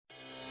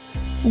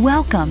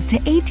Welcome to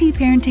AT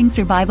Parenting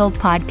Survival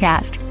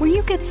Podcast, where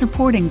you get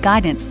support and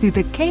guidance through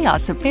the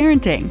chaos of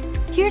parenting.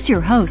 Here's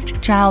your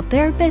host, child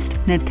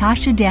therapist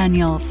Natasha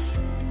Daniels.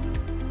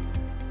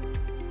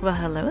 Well,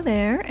 hello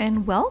there,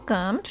 and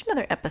welcome to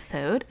another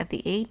episode of the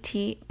AT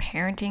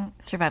Parenting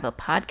Survival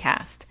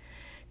Podcast.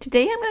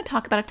 Today, I'm going to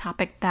talk about a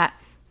topic that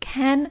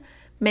can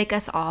make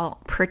us all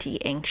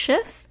pretty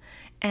anxious,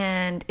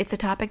 and it's a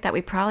topic that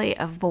we probably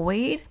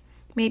avoid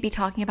maybe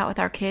talking about with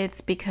our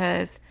kids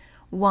because,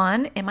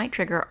 one, it might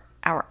trigger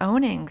our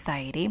own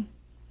anxiety,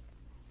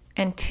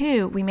 and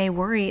two, we may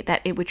worry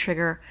that it would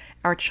trigger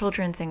our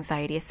children's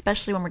anxiety,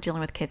 especially when we're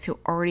dealing with kids who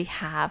already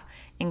have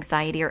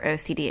anxiety or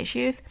OCD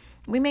issues.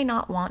 We may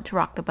not want to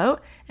rock the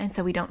boat, and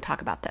so we don't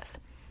talk about this.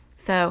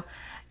 So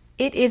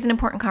it is an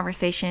important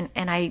conversation,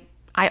 and I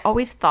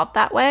always thought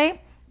that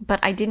way, but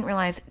I didn't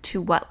realize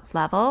to what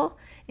level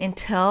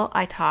until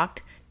I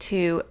talked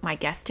to my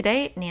guest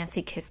today,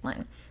 Nancy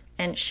Kislin,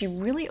 and she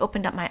really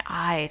opened up my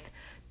eyes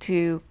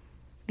to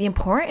the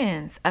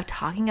importance of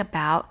talking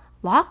about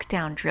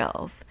lockdown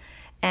drills.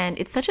 And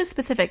it's such a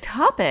specific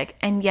topic,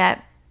 and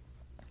yet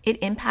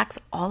it impacts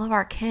all of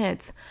our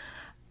kids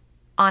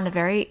on a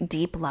very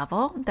deep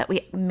level that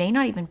we may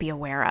not even be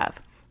aware of.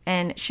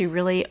 And she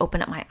really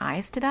opened up my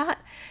eyes to that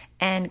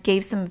and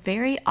gave some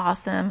very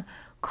awesome,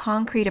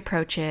 concrete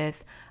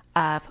approaches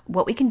of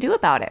what we can do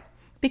about it.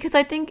 Because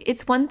I think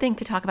it's one thing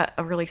to talk about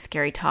a really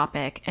scary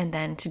topic and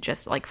then to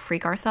just like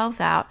freak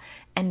ourselves out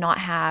and not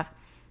have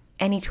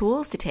any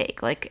tools to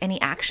take, like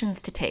any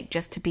actions to take,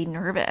 just to be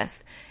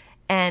nervous.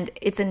 And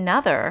it's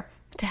another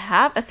to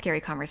have a scary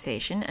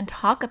conversation and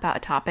talk about a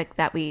topic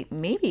that we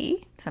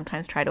maybe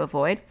sometimes try to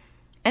avoid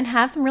and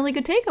have some really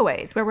good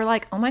takeaways where we're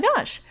like, oh my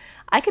gosh,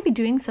 I could be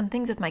doing some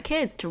things with my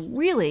kids to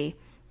really,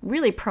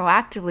 really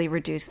proactively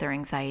reduce their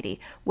anxiety,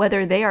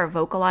 whether they are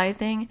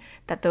vocalizing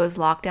that those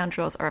lockdown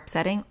drills are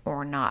upsetting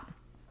or not.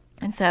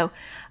 And so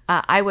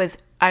I was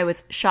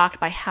shocked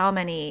by how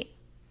many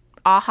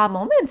aha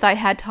moments I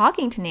had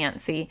talking to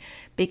Nancy,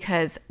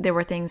 because there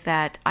were things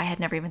that I had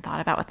never even thought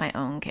about with my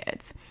own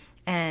kids.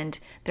 And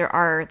there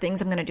are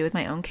things I'm going to do with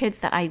my own kids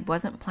that I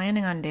wasn't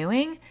planning on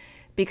doing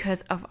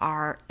because of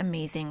our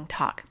amazing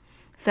talk.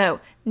 So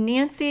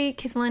Nancy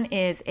Kislin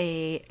is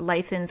a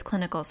licensed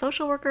clinical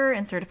social worker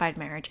and certified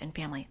marriage and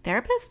family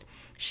therapist.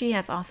 She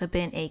has also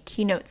been a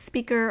keynote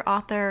speaker,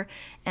 author,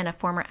 and a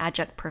former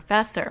adjunct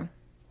professor.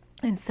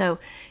 And so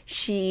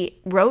she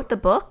wrote the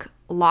book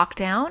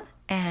Lockdown.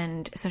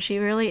 And so she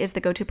really is the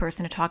go-to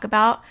person to talk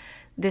about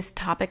this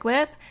topic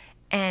with.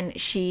 And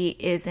she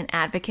is an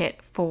advocate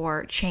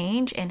for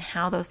change and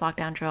how those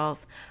lockdown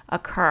drills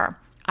occur.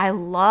 I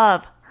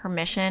love her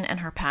mission and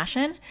her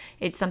passion.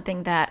 It's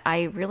something that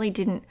I really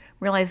didn't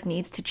realize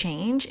needs to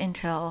change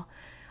until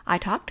I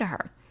talked to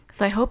her.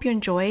 So I hope you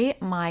enjoy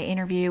my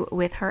interview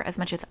with her as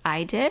much as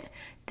I did.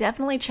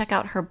 Definitely check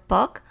out her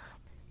book.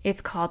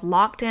 It's called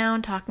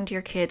Lockdown, Talking to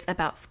Your Kids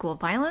About School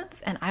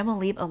Violence, and I will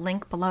leave a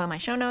link below in my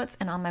show notes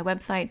and on my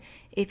website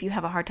if you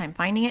have a hard time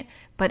finding it,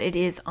 but it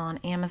is on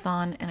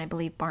Amazon and I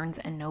believe Barnes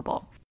 &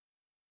 Noble.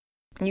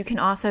 You can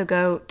also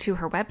go to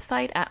her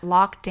website at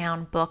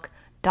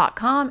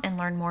lockdownbook.com and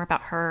learn more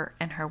about her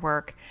and her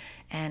work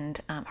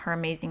and her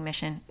amazing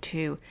mission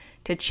to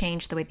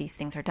change the way these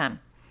things are done.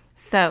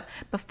 So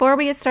before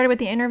we get started with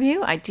the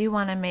interview, I do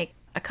want to make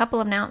a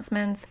couple of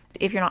announcements.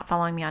 If you're not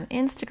following me on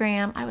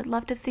Instagram, I would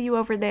love to see you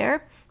over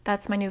there.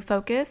 That's my new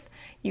focus.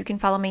 You can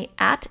follow me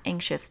at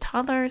Anxious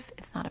Toddlers.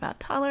 It's not about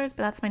toddlers,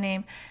 but that's my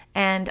name.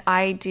 And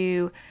I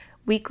do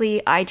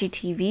weekly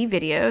IGTV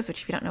videos,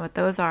 which if you don't know what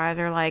those are,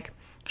 they're like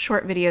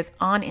short videos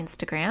on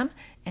Instagram.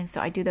 And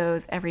so I do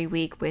those every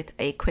week with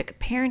a quick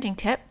parenting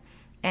tip.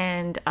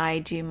 And I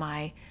do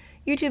my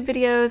YouTube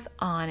videos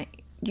on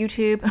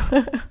YouTube.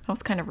 That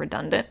was kind of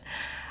redundant.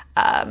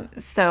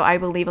 So I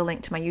will leave a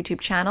link to my YouTube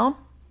channel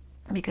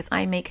because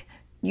I make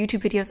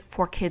YouTube videos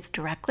for kids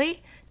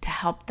directly to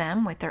help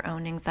them with their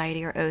own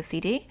anxiety or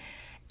OCD.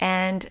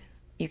 And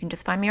you can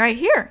just find me right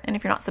here. And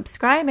if you're not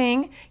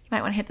subscribing, you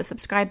might want to hit the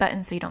subscribe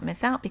button so you don't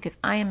miss out, because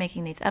I am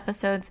making these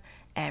episodes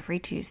every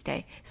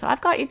Tuesday. So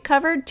I've got you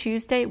covered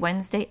Tuesday,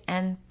 Wednesday,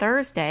 and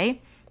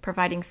Thursday,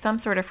 providing some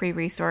sort of free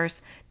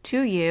resource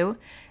to you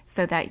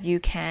so that you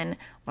can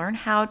learn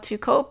how to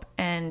cope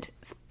and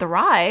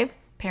thrive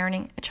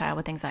parenting a child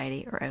with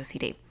anxiety or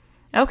OCD.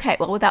 Okay,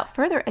 well, without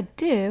further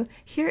ado,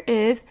 here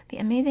is the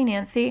amazing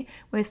Nancy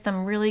with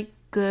some really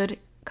good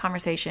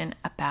conversation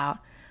about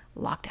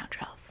lockdown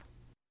drills.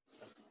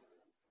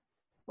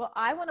 Well,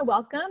 I want to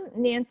welcome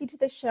Nancy to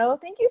the show.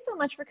 Thank you so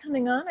much for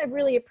coming on. I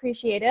really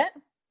appreciate it.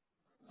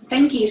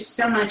 Thank you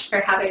so much for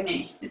having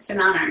me. It's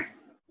an honor.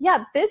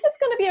 Yeah, this is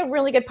going to be a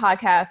really good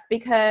podcast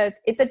because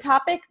it's a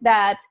topic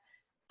that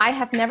I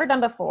have never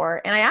done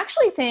before. And I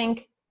actually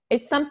think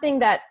it's something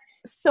that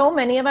so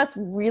many of us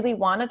really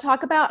want to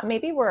talk about.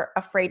 Maybe we're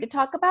afraid to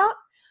talk about,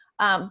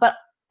 but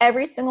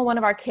every single one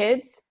of our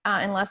kids,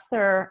 unless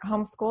they're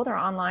homeschooled or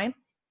online,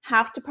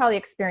 have to probably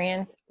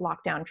experience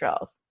lockdown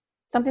drills,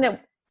 something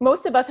that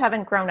most of us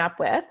haven't grown up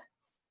with.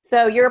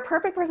 So you're a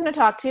perfect person to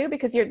talk to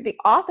because you're the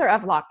author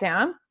of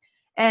Lockdown,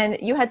 And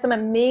you had some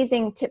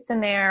amazing tips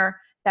in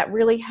there that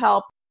really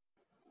help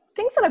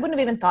things that I wouldn't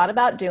have even thought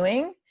about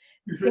doing,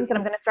 things that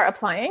I'm going to start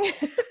applying.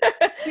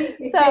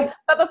 But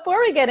before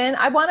we get in,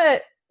 I want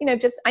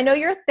to, I know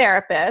you're a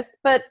therapist,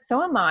 but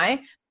so am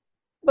I.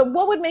 But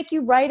what would make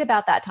you write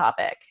about that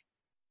topic?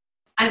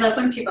 I love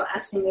when people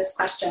ask me this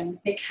question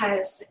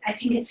because I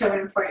think it's so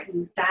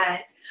important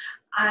that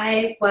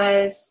I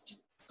was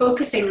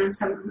focusing on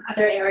some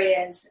other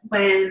areas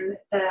when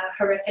the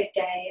horrific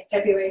day,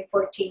 February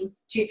 14th,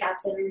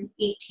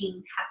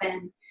 2018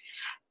 happened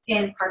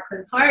in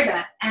Parkland,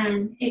 Florida.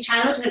 And a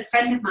childhood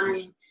friend of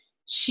mine,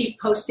 she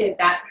posted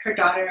that her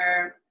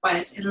daughter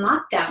was in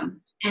lockdown,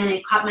 and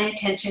it caught my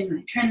attention.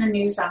 I turned the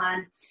news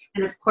on,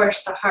 and of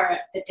course the horror of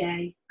the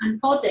day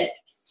unfolded.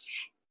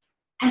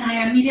 And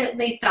I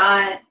immediately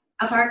thought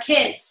of our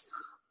kids.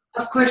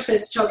 Of course,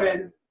 those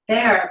children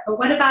there, but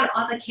what about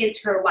all the kids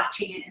who are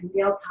watching it in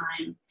real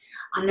time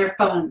on their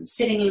phones,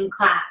 sitting in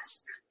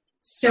class?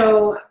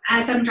 So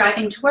as I'm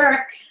driving to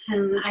work,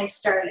 and I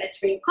start at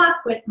 3 o'clock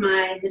with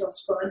my middle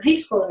school and high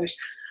schoolers,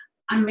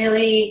 I'm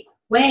really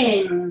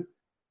weighing,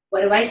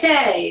 what do I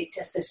say?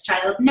 Does this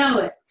child know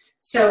it?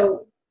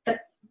 So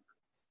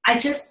I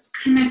just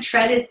kind of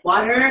treaded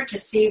water to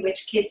see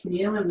which kids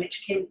knew and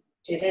which kids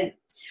didn't.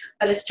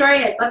 But a story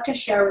I'd love to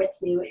share with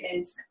you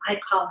is, I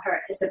call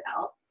her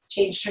Isabel,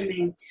 changed her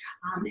name.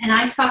 And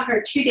I saw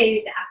her 2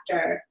 days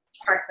after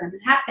Parkland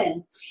had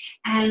happened.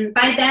 And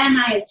by then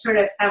I had sort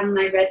of found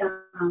my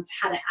rhythm of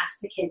how to ask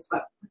the kids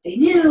what they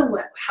knew,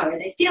 how are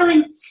they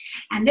feeling.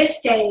 And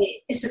this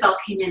day, Isabel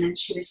came in and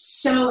she was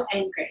so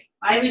angry.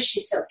 Why was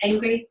she so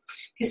angry?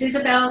 Because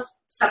Isabel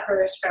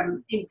suffers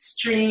from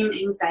extreme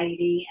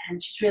anxiety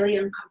and she's really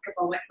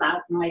uncomfortable with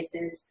loud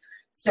noises.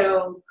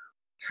 So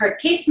her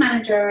case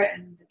manager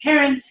and the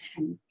parents,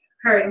 and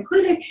her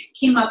included,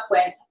 came up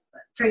with,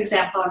 for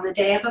example, on the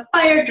day of a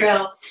fire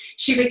drill,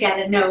 she would get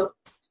a note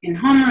in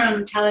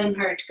homeroom telling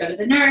her to go to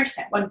the nurse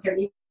at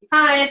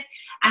 1:35,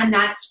 and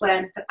that's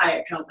when the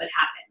fire drill would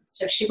happen.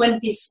 So she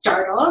wouldn't be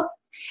startled,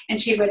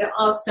 and she would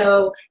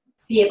also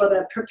be able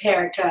to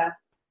prepare to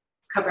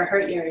cover her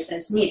ears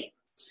as needed.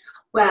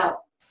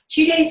 Well,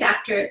 2 days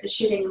after the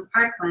shooting in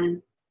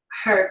Parkland,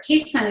 her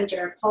case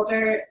manager pulled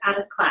her out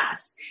of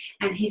class,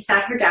 and he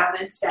sat her down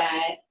and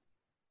said,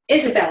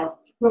 Isabel,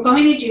 we're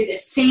going to do the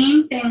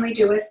same thing we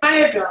do with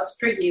fire drills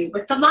for you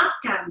with the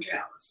lockdown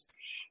drills.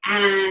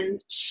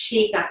 And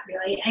she got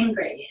really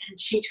angry, and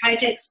she tried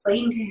to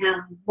explain to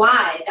him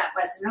why that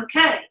wasn't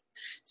okay.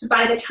 So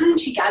by the time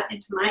she got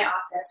into my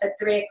office at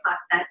 3 o'clock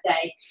that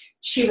day,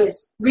 she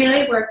was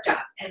really worked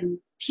up and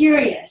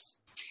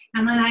furious.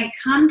 And when I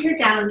calmed her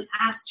down and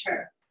asked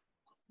her,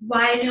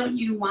 why don't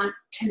you want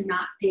to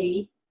not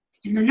be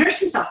in the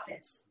nurse's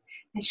office?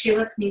 And she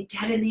looked me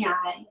dead in the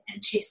eye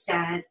and she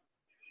said,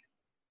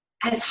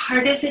 as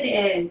hard as it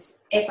is,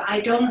 if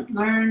I don't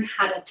learn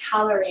how to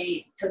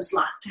tolerate those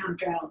lockdown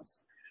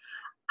drills,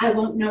 I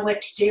won't know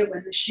what to do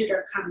when the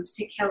shooter comes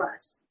to kill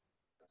us.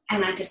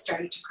 And I just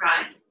started to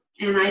cry.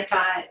 And I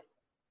thought,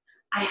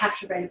 I have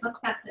to write a book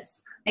about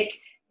this. Like,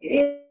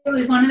 it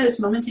was one of those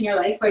moments in your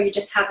life where you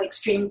just have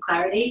extreme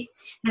clarity.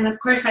 And of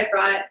course, I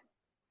brought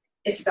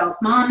Isabel's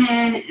mom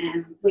in,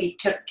 and we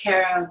took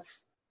care of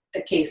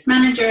the case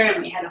manager,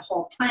 and we had a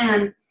whole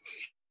plan.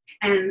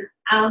 And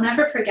I'll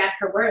never forget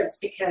her words,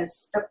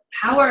 because the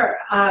power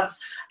of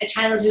a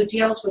child who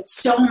deals with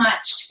so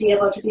much to be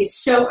able to be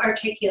so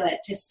articulate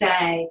to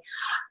say,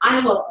 I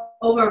will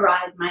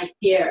override my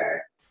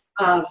fear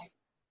of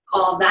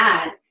all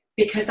that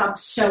because I'm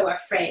so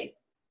afraid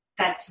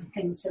that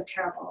something so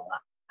terrible will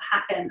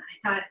happen.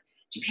 I thought,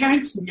 do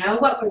parents know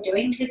what we're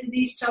doing to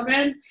these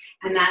children?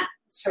 And that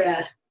sort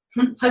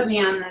of put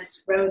me on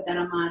this road that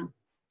I'm on.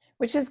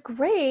 Which is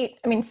great.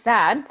 I mean,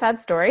 sad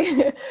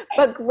story,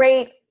 but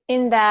great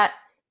in that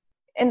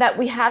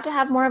we have to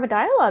have more of a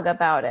dialogue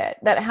about it.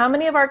 That how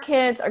many of our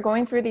kids are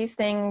going through these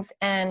things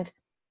and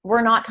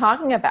we're not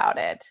talking about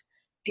it.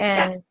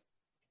 Exactly. And,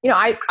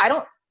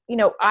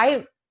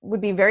 I would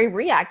be very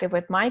reactive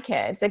with my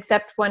kids,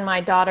 except when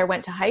my daughter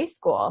went to high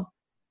school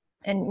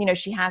and,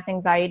 she has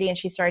anxiety and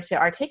she started to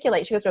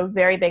articulate. She goes to a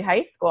very big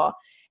high school,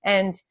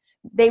 and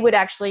they would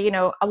actually,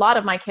 a lot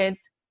of my kids,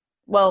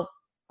 well,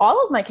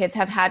 all of my kids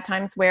have had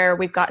times where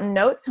we've gotten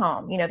notes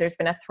home. There's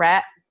been a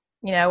threat,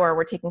 or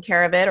we're taking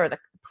care of it, or the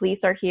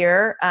police are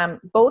here,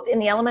 both in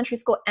the elementary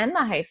school and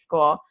the high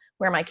school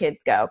where my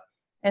kids go.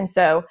 And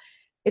so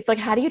it's like,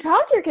 how do you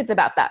talk to your kids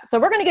about that? So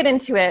we're going to get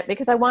into it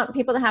because I want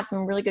people to have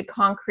some really good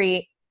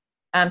concrete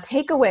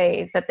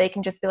takeaways that they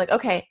can just be like,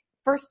 okay,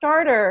 for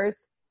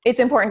starters, it's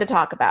important to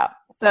talk about.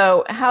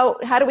 So how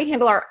do we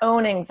handle our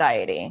own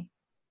anxiety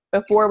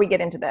before we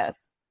get into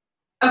this?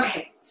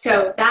 Okay,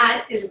 so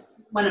that is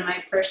one of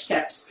my first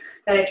tips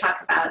that I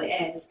talk about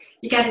is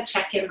you got to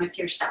check in with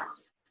yourself.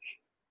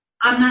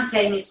 I'm not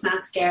saying it's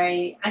not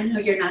scary. I know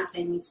you're not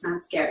saying it's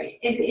not scary.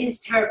 It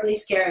is terribly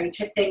scary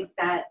to think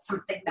that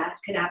something bad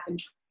could happen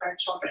to our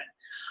children.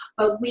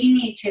 But we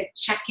need to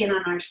check in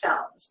on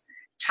ourselves.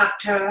 Talk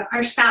to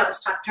our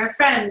spouse, talk to our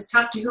friends,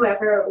 talk to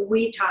whoever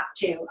we talk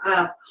to.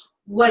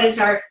 What is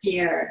our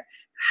fear?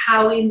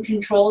 how in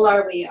control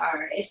are we?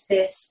 Are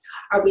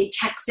we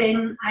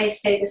texting? I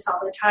say this all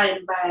the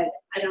time, but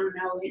I don't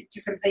know in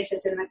different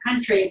places in the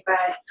country,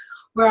 but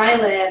where I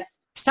live,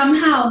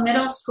 somehow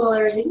middle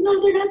schoolers, even though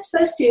they're not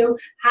supposed to,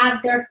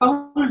 have their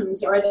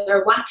phones or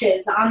their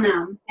watches on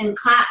them in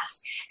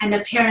class, and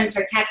the parents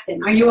are texting,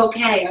 are you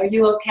okay? Are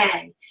you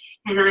okay?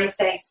 And I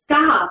say,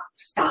 stop,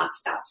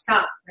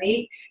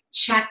 right?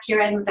 Check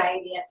your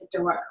anxiety at the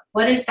door.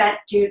 What does that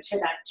do to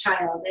that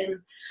child? And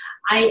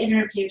I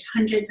interviewed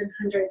hundreds and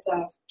hundreds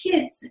of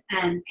kids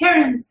and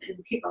parents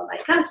and people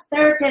like us,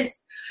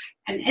 therapists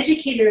and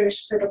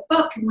educators for the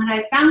book. And what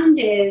I found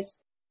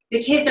is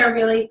the kids are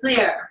really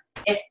clear.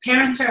 If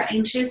parents are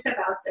anxious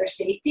about their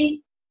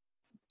safety,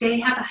 they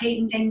have a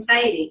heightened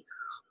anxiety.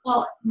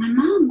 Well, my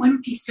mom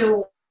wouldn't be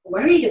so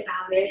worried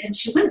about it, and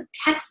she wouldn't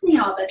text me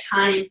all the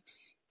time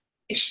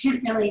if she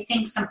didn't really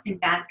think something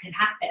bad could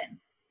happen,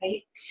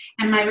 right?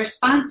 And my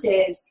response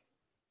is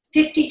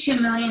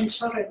 52 million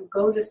children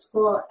go to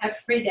school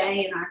every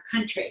day in our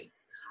country.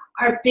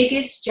 Our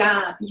biggest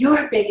job,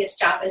 your biggest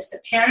job as the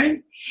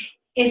parent,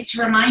 is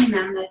to remind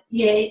them that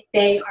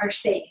they are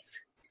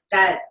safe.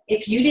 That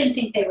if you didn't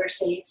think they were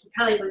safe, you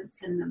probably wouldn't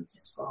send them to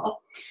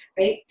school,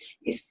 right?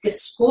 If the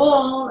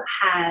school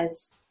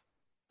has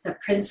the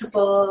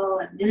principal,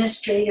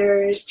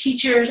 administrators,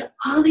 teachers,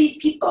 all these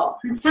people,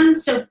 and it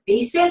sounds so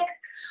basic,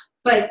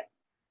 but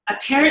a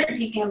parent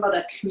being able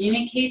to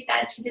communicate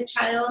that to the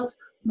child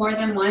more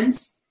than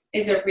once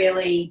is a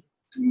really,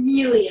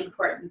 really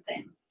important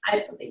thing,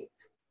 I believe.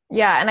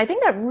 Yeah, and I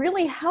think that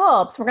really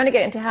helps. We're going to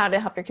get into how to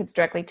help your kids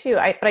directly too.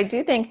 But I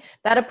do think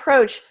that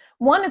approach,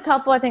 one, it's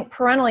helpful, I think,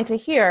 parentally to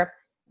hear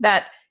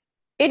that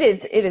it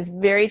is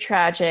very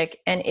tragic,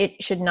 and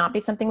it should not be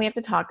something we have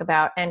to talk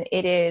about. And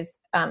it is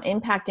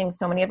impacting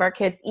so many of our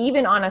kids,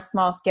 even on a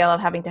small scale of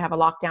having to have a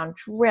lockdown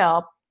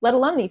drill, let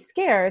alone these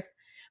scares.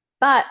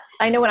 But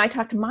I know when I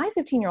talked to my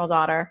 15-year-old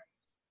daughter,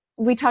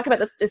 we talked about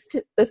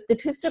the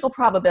statistical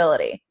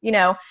probability,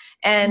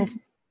 and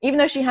even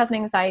though she has an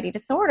anxiety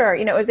disorder,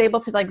 I was able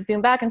to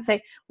zoom back and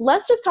say,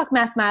 let's just talk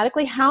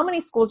mathematically. How many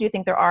schools do you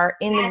think there are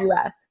in the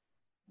U.S.?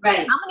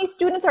 Right. How many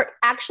students are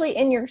actually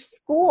in your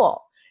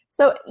school?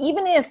 So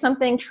even if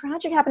something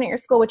tragic happened at your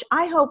school, which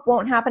I hope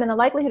won't happen, and the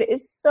likelihood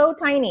is so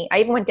tiny. I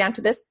even went down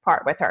to this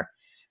part with her.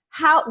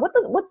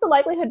 What's the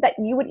likelihood that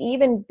you would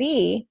even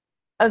be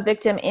a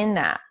victim in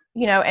that?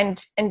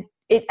 And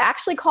it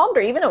actually calmed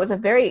her, even though it was a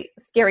very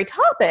scary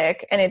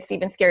topic, and it's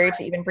even scarier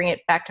to even bring it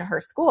back to her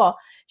school.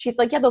 She's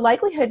like, yeah, the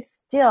likelihood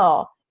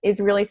still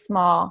is really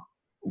small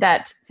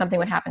that something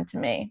would happen to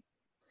me.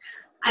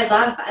 I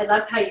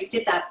love how you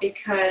did that,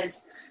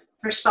 because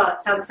first of all, it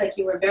sounds like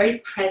you were very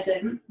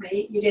present,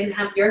 right? You didn't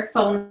have your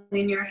phone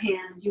in your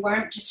hand. You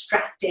weren't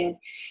distracted.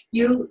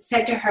 You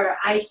said to her,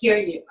 I hear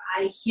you.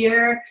 I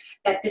hear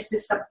that this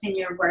is something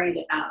you're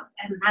worried about.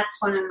 And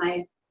that's one of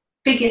my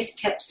biggest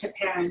tips to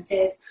parents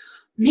is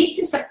make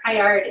this a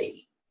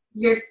priority.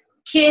 Your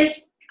kid,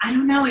 I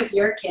don't know if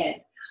your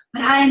kid,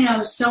 but I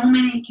know so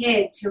many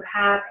kids who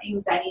have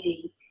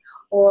anxiety,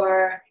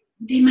 or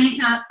they might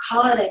not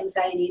call it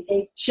anxiety.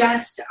 They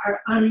just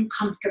are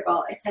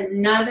uncomfortable.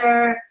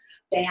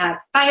 They have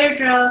fire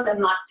drills and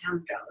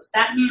lockdown drills.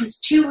 That means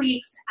 2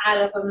 weeks out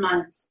of a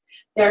month,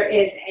 there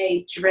is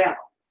a drill,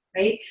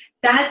 right?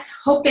 That's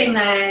hoping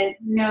that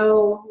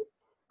no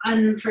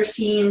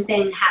unforeseen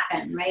thing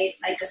happen, right?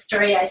 Like a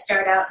story I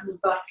start out in the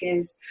book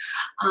is,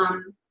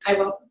 I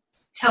won't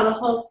tell the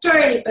whole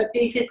story, but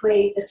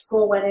basically the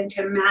school went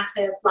into a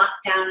massive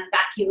lockdown,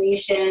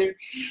 evacuation,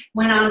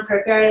 went on for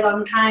a very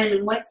long time.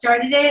 And what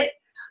started it?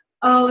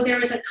 Oh, there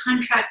was a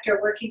contractor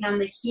working on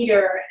the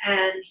heater,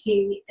 and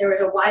there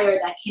was a wire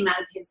that came out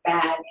of his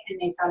bag, and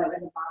they thought it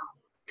was a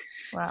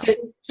bomb. Wow. So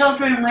the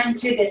children went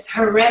through this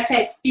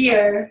horrific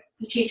fear,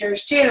 the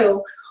teachers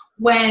too,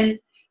 when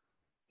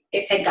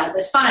thank God it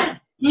was fine.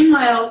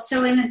 Meanwhile,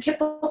 so in a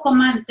typical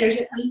month,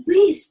 there's at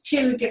least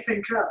 2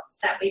 different drills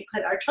that we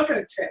put our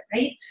children through,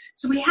 right?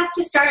 So we have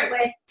to start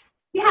with,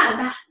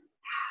 that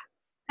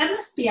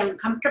must be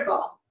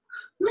uncomfortable.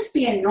 It must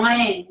be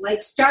annoying,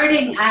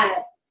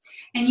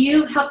 and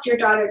you helped your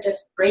daughter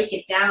just break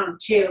it down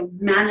to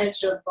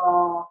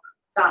manageable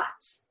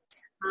thoughts.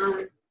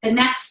 The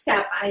next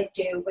step I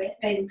do,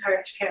 I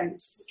encourage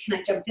parents, can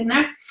I jump in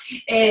there,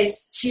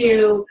 is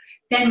to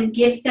then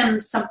give them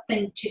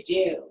something to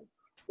do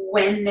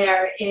when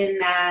they're in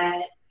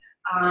that,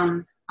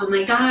 oh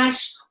my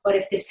gosh, what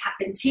if this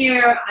happens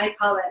here? I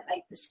call it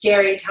like the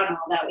scary tunnel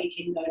that we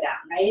can go down,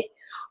 right?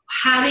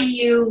 How do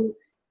you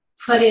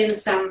put in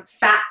some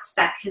facts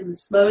that can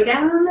slow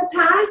down the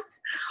path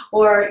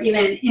or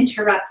even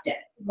interrupt it?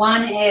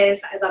 One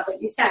is, I love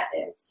what you said,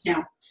 is,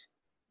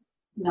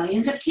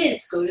 millions of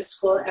kids go to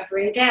school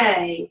every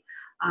day.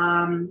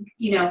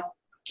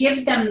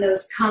 Give them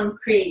those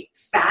concrete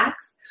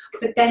facts,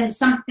 but then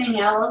something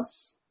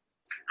else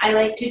I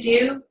like to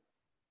do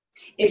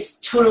is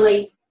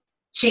totally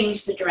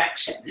change the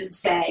direction and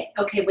say,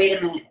 okay, wait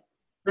a minute.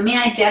 Let me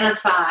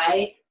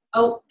identify,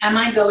 am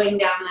I going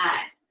down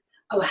that?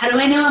 Oh, how do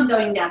I know I'm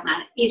going down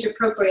that? Age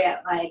appropriate,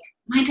 like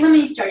my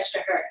tummy starts to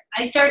hurt.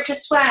 I start to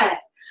sweat.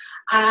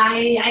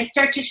 I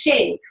start to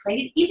shake,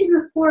 right? Even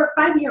a 4 or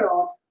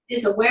 5-year-old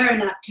is aware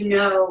enough to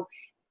know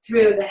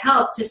through the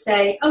help to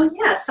say, oh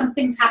yeah,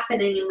 something's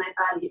happening in my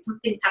body,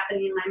 something's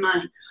happening in my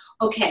mind.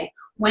 Okay,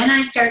 when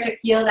I start to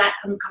feel that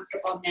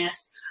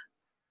uncomfortableness,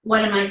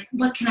 what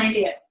can I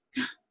do?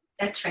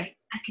 That's right,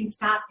 I can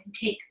stop and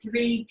take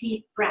 3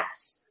 deep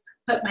breaths,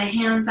 put my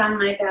hands on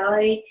my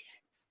belly,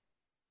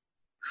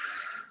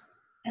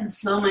 and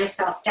slow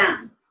myself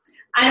down.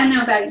 I don't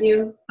know about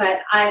you,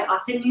 but I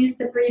often use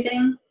the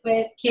breathing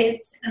with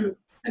kids and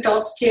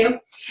adults too,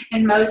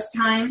 and most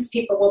times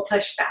people will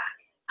push back.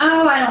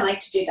 Oh, I don't like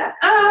to do that.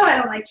 Oh, I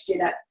don't like to do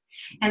that.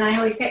 And I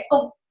always say,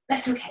 oh,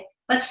 that's okay.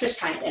 Let's just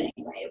try it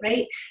anyway,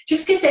 right?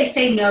 Just because they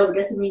say no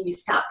doesn't mean you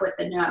stop with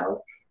the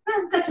no.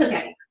 That's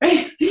okay,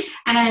 right?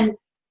 And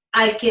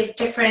I give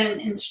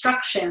different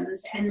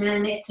instructions, and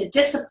then it's a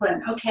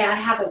discipline. Okay, I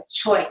have a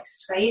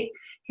choice, right?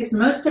 Because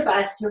most of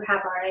us who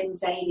have our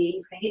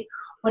anxiety, right?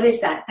 What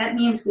is that? That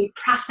means we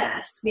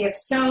process.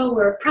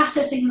 We're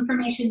processing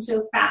information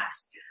so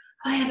fast.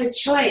 I have a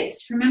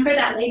choice. Remember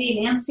that lady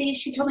Nancy?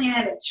 She told me I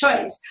have a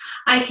choice.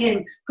 I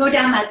can go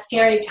down that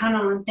scary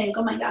tunnel and think,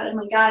 oh my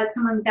God,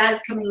 someone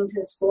bad's coming into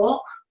the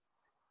school.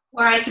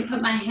 Or I can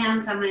put my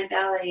hands on my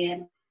belly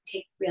and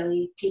take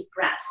really deep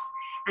breaths.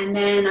 And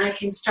then I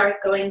can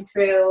start going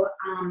through,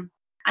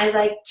 I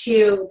like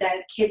to,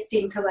 that kids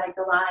seem to like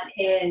a lot,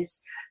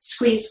 is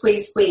squeeze,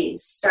 squeeze,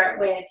 squeeze. Start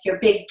with your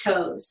big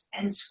toes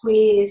and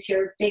squeeze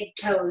your big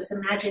toes.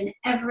 Imagine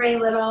every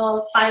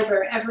little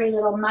fiber, every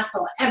little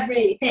muscle,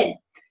 everything.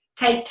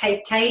 Tight,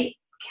 tight, tight.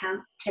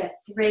 Count to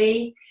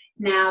 3.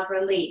 Now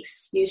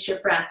release. Use your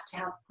breath to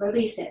help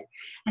release it.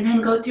 And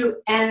then go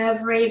through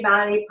every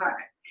body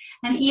part.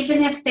 And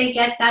even if they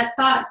get that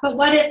thought, but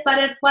what if?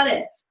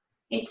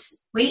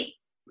 It's, wait,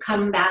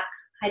 come back.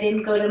 I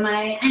didn't go to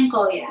my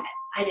ankle yet.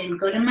 I didn't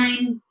go to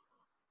my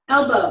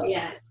elbow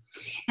yet.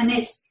 And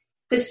it's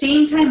the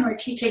same time we're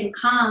teaching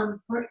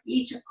calm, we're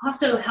each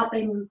also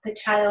helping the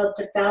child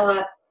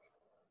develop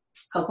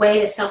a way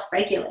to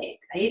self-regulate,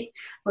 right?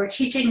 We're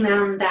teaching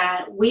them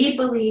that we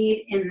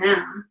believe in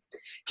them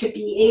to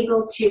be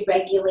able to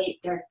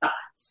regulate their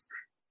thoughts,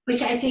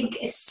 which I think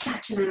is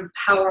such an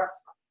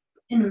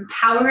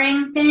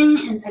empowering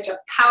thing and such a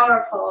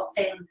powerful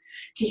thing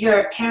to hear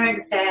a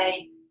parent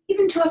say,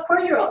 even to a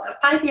 4-year-old,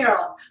 a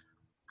 5-year-old,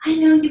 I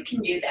know you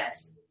can do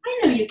this. I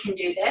know you can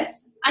do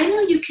this. I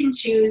know you can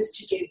choose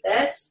to do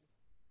this.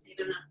 I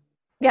don't know.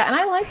 Yeah, and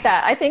I like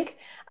that. I think,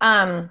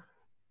 I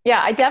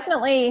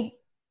definitely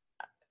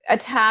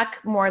attack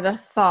more the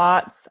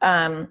thoughts.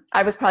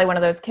 I was probably one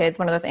of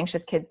those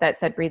anxious kids that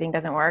said breathing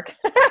doesn't work.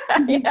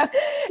 And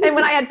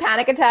when I had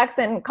panic attacks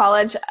in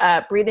college,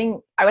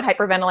 breathing, I would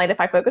hyperventilate if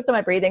I focused on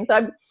my breathing.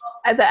 So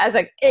as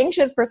an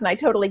anxious person, I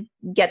totally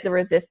get the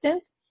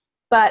resistance.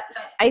 But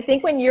I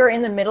think when you're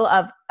in the middle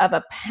of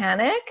a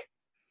panic,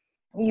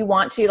 you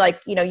want to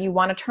you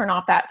want to turn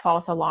off that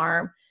false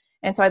alarm.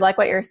 And so I like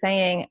what you're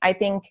saying. I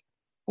think,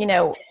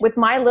 with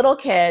my little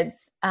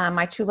kids,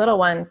 my 2 little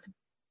ones,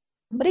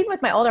 but even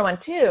with my older one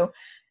too,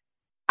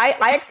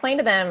 I explain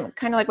to them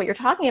kind of like what you're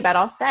talking about.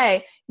 I'll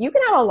say, you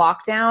can have a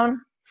lockdown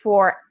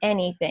for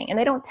anything. And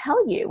they don't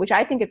tell you, which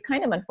I think is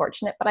kind of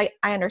unfortunate, but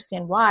I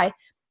understand why.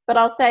 But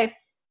I'll say,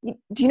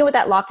 do you know what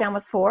that lockdown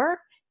was for?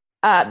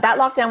 That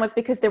lockdown was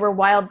because there were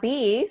wild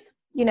bees,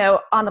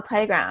 on the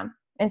playground.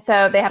 And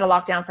so they had a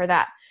lockdown for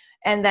that.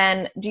 And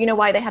then do you know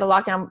why they had a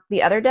lockdown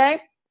the other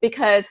day?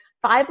 Because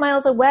 5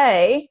 miles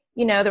away,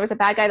 there was a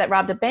bad guy that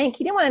robbed a bank.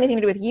 He didn't want anything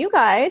to do with you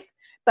guys,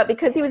 but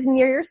because he was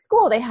near your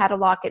school, they had to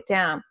lock it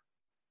down.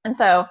 And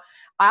so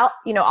I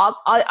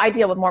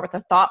deal with more with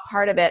the thought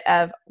part of it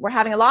of, we're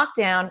having a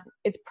lockdown.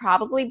 It's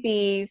probably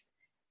bees.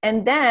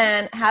 And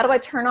then how do I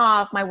turn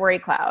off my worry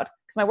cloud?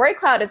 Because my worry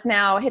cloud has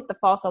now hit the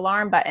false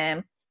alarm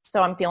button.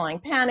 So I'm feeling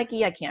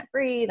panicky. I can't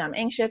breathe. I'm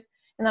anxious.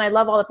 And then I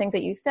love all the things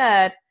that you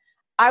said.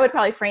 I would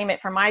probably frame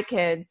it for my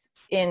kids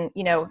in,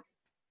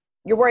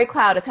 your worry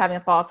cloud is having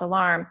a false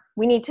alarm.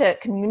 We need to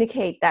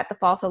communicate that the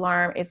false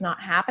alarm is not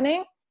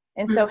happening.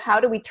 And so how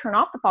do we turn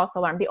off the false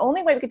alarm? The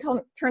only way we could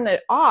turn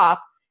it off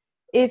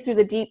is through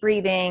the deep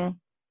breathing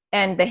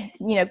and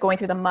going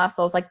through the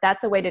muscles. Like,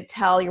 that's a way to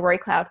tell your worry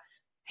cloud,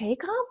 hey,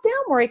 calm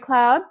down, worry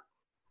cloud.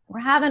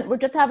 We're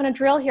just having a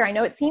drill here. I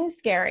know it seems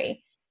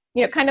scary,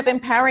 kind of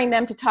empowering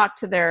them to talk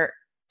to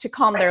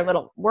calm their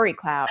little worry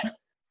cloud.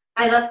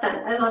 I love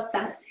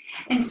that.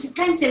 And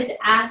sometimes it's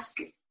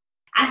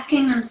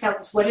asking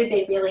themselves, what do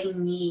they really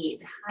need?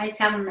 I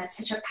found that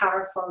such a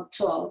powerful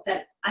tool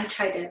that I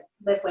try to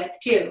live with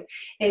too,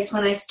 is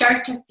when I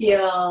start to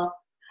feel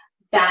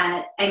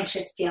that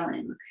anxious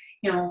feeling,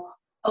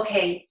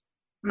 okay,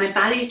 my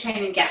body's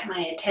trying to get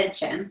my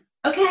attention.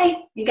 Okay,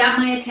 you got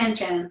my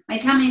attention. My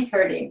tummy's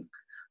hurting.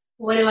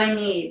 What do I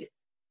need?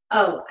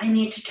 Oh, I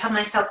need to tell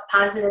myself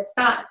positive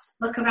thoughts.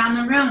 Look around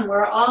the room.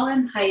 We're all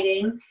in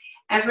hiding.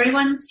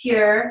 Everyone's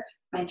here.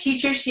 My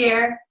teacher's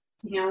here.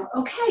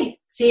 Okay,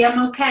 see,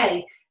 I'm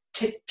okay.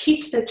 To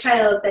teach the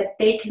child that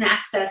they can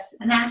access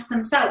and ask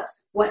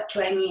themselves, what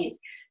do I need?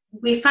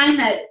 We find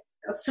that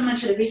so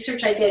much of the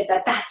research I did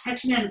that that's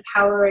such an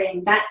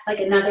empowering, that's like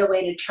another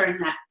way to turn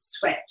that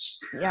switch.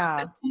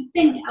 Yeah.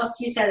 Something else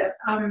you said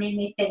made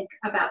me think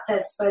about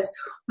this was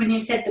when you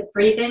said the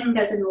breathing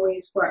doesn't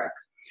always work.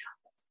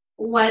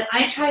 What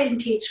I try and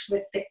teach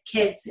with the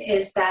kids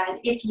is that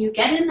if you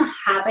get in the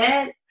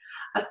habit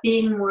of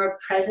being more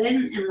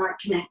present and more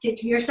connected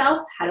to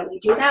yourself, how do we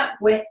do that?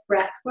 With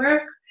breath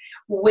work,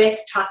 with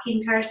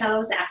talking to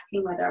ourselves,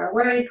 asking whether our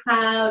worry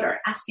cloud, or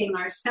asking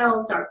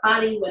ourselves, our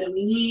body, what do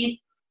we need?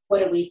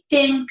 What do we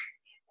think?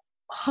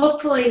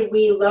 Hopefully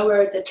we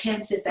lower the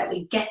chances that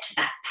we get to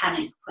that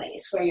panic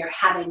place where you're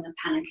having a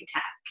panic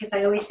attack. Because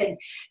I always think,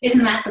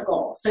 isn't that the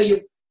goal? So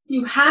you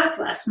have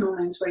less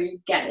moments where you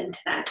get into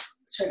that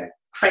sort of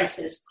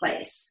crisis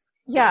place.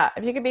 Yeah,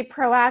 if you could be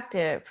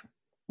proactive,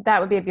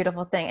 that would be a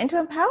beautiful thing. And to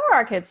empower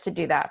our kids to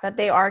do that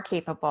they are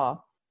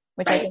capable,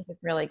 which I think is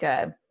really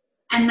good.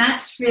 And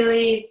that's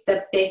really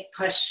the big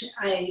push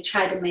I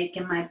try to make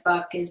in my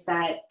book, is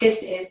that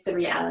this is the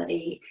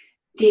reality.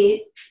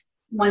 The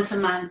once a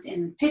month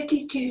in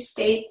 32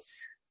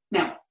 states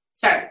in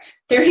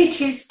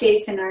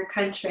our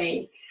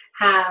country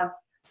have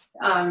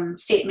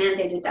state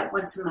mandated that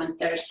once a month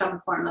there's some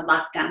form of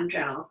lockdown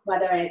drill,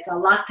 whether it's a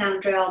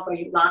lockdown drill where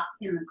you lock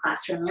in the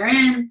classroom you're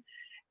in,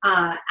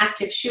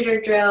 active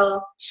shooter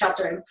drill,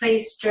 shelter in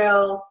place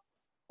drill,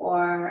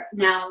 or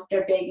now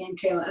they're big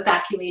into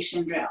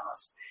evacuation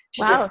drills.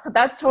 Wow, so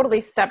that's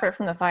totally separate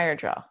from the fire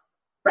drill.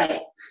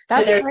 Right.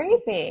 That's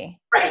crazy.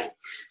 Right.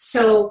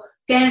 So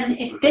then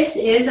if this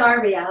is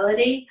our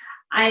reality,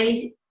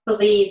 I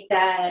believe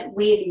that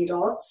we, the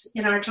adults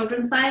in our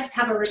children's lives,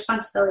 have a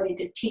responsibility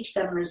to teach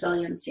them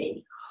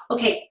resiliency.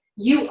 Okay,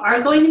 you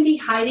are going to be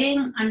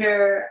hiding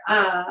under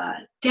a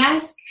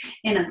desk,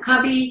 in a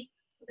cubby,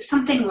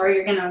 something where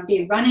you're going to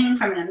be running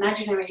from an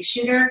imaginary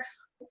shooter.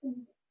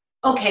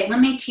 Okay,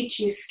 let me teach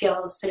you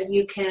skills so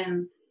you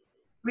can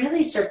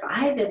really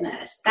survive in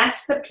this.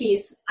 That's the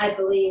piece I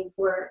believe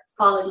we're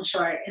falling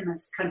short in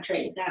this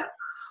country. That,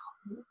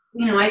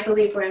 I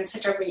believe we're in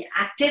such a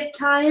reactive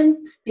time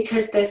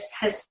because this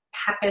has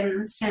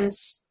happened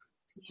since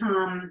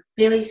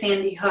really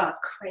Sandy Hook,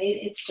 right?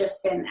 It's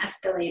just been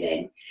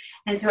escalating.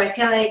 And so I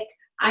feel like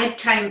I'm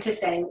trying to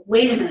say,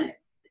 wait a minute,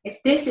 if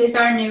this is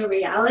our new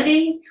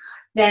reality,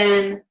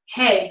 then,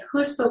 hey,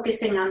 who's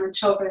focusing on the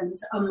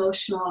children's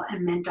emotional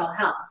and mental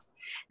health?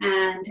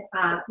 And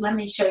let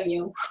me show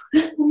you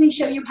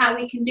how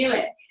we can do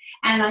it.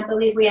 And I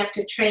believe we have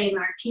to train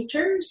our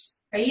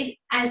teachers, right,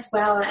 as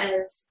well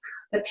as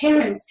the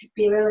parents to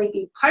really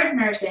be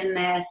partners in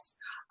this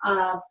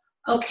of,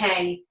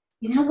 okay,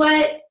 you know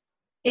what?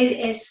 It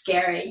is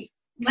scary.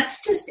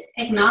 Let's just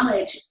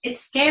acknowledge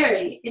it's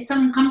scary. It's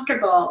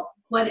uncomfortable.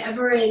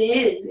 Whatever it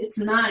is, it's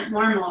not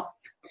normal.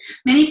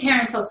 Many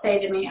parents will say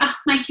to me,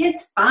 my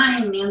kid's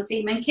fine,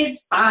 Nancy. My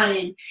kid's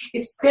fine.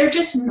 They're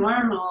just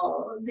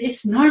normal.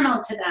 It's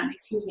normal to them.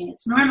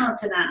 It's normal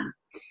to them.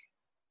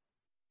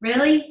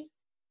 Really?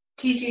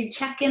 Did you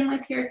check in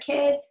with your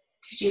kid?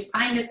 Did you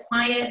find a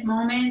quiet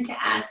moment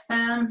to ask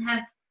them,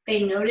 have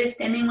they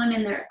noticed anyone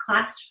in their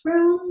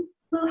classroom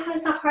who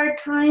has a hard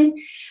time?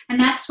 And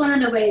that's one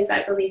of the ways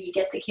I believe you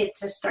get the kids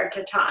to start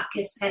to talk,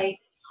 is say,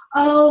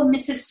 oh,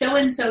 Mrs.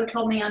 So-and-so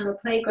told me on the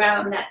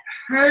playground that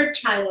her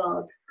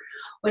child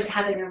was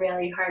having a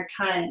really hard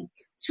time.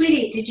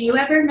 Sweetie, did you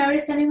ever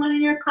notice anyone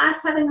in your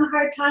class having a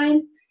hard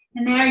time?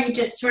 And there you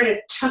just sort of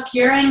took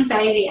your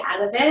anxiety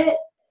out of it,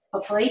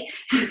 hopefully,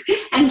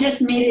 and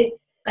just made it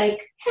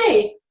like,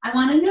 hey, I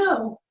want to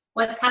know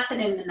what's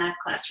happening in that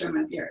classroom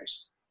of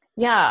yours.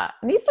 Yeah,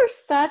 these are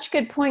such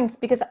good points,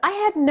 because I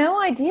had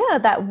no idea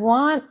that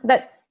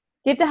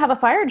you have to have a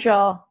fire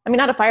drill. I mean,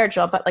 not a fire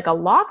drill, but like a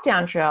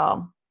lockdown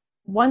drill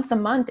once a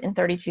month in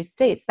 32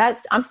 states.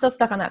 I'm still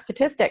stuck on that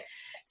statistic.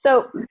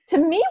 So to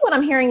me, what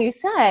I'm hearing you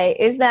say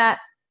is that,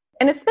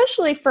 and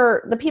especially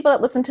for the people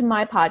that listen to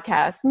my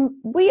podcast,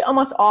 we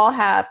almost all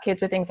have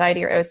kids with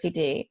anxiety or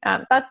OCD.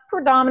 That's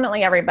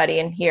predominantly everybody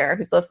in here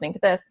who's listening to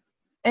this.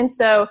 And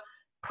so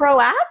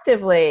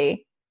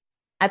proactively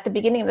at the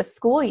beginning of the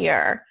school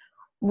year,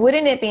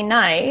 wouldn't it be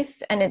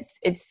nice, and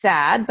it's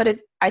sad, but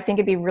I think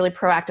it'd be really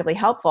proactively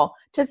helpful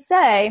to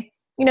say,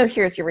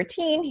 here's your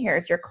routine,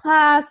 here's your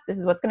class, this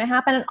is what's going to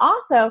happen. And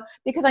also,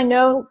 because I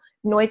know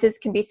noises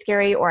can be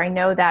scary, or I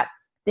know that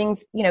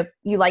things,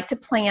 you like to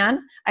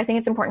plan, I think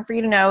it's important for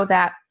you to know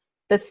that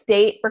the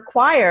state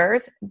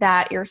requires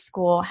that your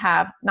school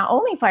have not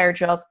only fire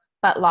drills,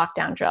 but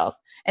lockdown drills.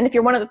 And if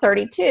you're one of the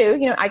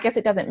 32, I guess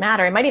it doesn't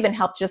matter. It might even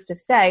help just to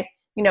say,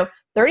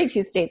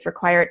 32 states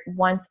require it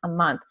once a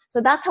month.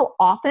 So that's how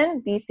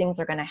often these things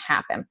are going to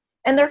happen.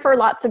 And they're for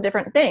lots of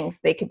different things.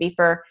 They could be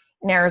for,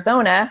 in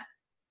Arizona,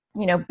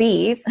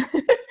 bees,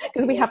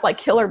 because we have like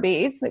killer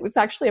bees. It was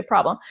actually a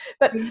problem.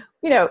 But,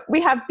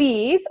 we have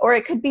bees, or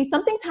it could be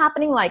something's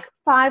happening like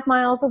 5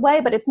 miles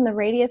away, but it's in the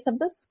radius of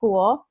the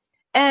school.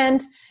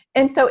 And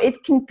so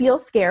it can feel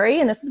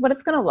scary, and this is what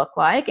it's going to look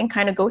like, and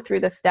kind of go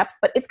through the steps,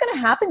 but it's going to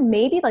happen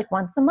maybe like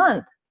once a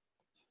month.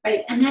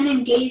 Right. And then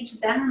engage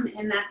them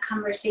in that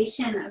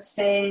conversation of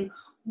saying,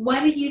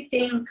 what do you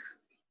think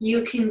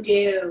you can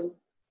do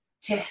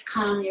to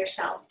calm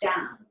yourself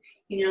down.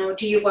 You know,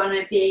 do you want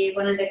to be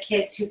one of the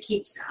kids who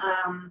keeps,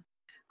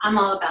 I'm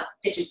all about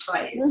fidget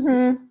toys,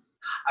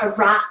 a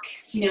rock,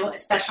 you know, a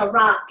special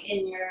rock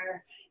in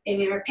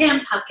your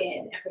pant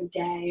pocket every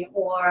day?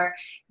 Or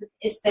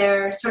is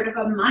there sort of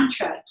a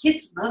mantra?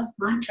 Kids love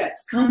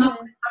mantras. Come up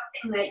with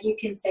something that you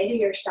can say to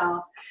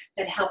yourself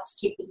that helps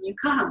keeping you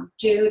calm.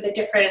 Do the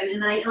different,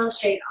 and I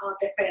illustrate all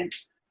different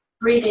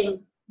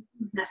breathing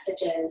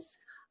messages.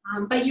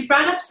 But you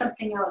brought up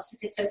something else, if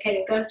it's okay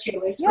to go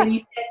to, is when you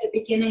said at the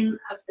beginning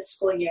of the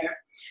school year.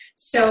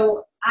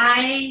 So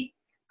my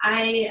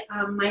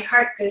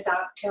heart goes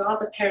out to all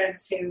the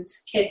parents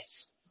whose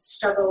kids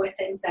struggle with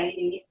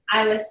anxiety.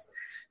 I was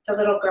the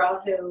little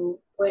girl who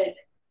would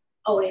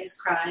always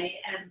cry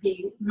and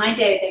my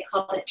day, they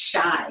called it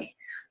shy.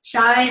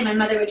 Shy, my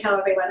mother would tell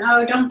everyone,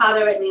 oh, don't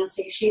bother with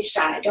Nancy, she's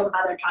shy, don't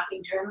bother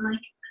talking to her. I'm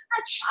like, I'm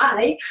not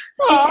shy.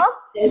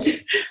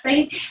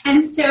 Right?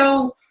 And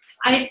so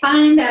I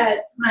find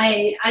that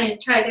I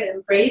try to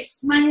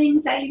embrace my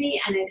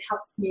anxiety, and it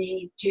helps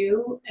me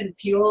do and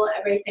fuel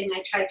everything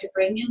I try to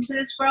bring into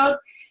this world.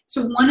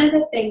 So one of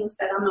the things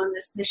that I'm on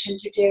this mission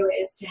to do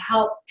is to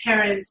help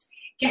parents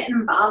get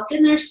involved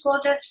in their school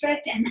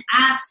district and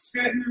ask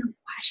certain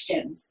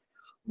questions.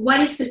 What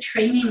is the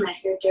training that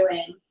you're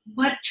doing?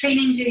 What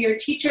training do your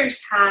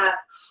teachers have?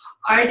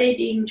 Are they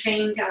being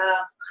trained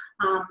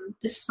of?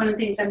 This is one of the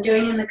things I'm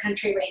doing in the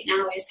country right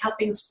now, is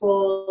helping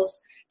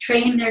schools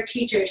train their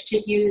teachers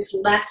to use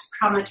less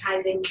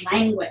traumatizing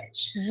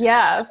language.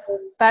 Yes,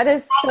 that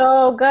is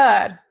so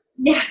good.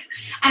 Yeah,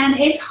 and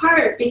it's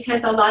hard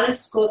because a lot of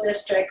school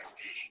districts,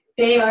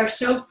 they are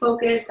so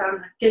focused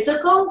on the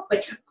physical,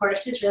 which of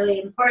course is really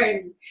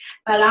important,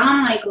 but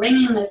I'm like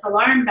ringing this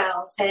alarm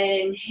bell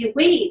saying, hey,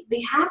 wait,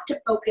 we have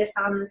to focus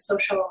on the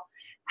social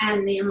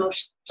and the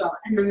emotional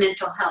and the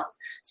mental health.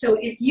 So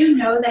if you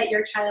know that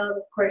your child,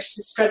 of course,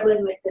 is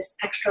struggling with this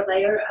extra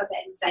layer of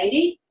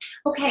anxiety,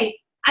 okay,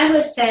 I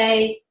would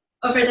say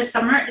over the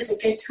summer is a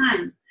good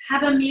time.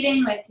 Have a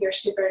meeting with your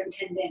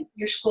superintendent,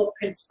 your school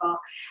principal,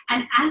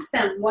 and ask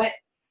them, what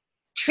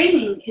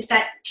training is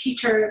that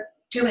teacher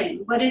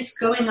doing? What is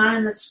going on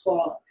in the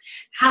school?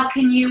 How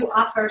can you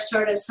offer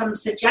sort of some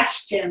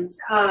suggestions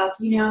of,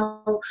 you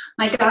know,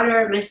 my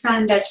daughter or my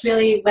son does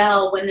really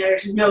well when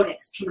there's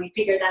notice. Can we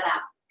figure that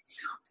out?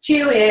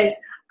 2 is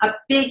a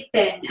big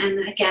thing,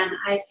 and again,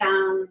 I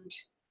found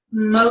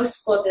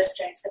most school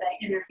districts that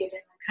I interviewed in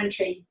the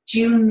country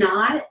do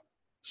not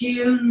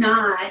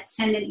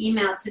send an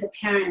email to the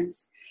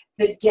parents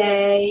the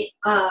day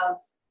of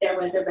there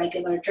was a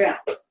regular drill.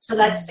 So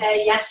let's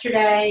say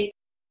yesterday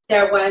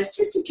there was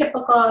just a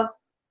typical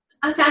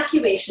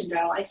evacuation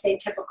drill. I say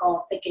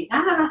typical thinking,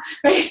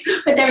 right?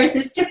 But there was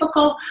this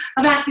typical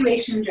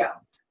evacuation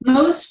drill.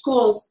 Most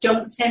schools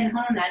don't send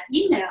home that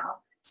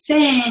email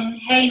saying,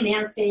 hey,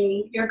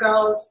 Nancy, your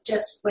girls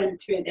just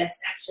went through this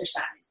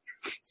exercise.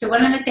 So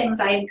one of the things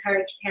I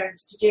encourage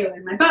parents to do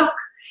in my book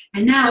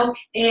and now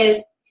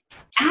is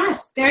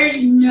ask.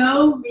 There's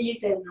no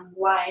reason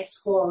why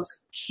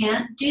schools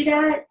can't do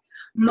that.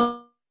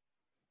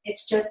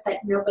 It's just that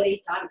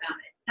nobody thought about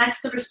it.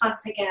 That's the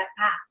response I get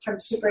back from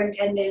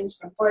superintendents,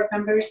 from board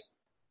members.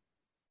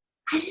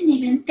 I didn't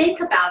even think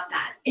about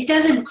that. It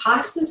doesn't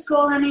cost the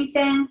school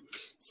anything.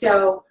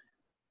 So,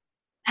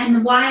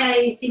 and why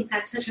I think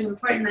that's such an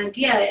important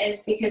idea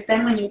is because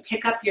then when you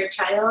pick up your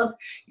child,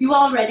 you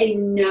already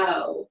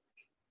know,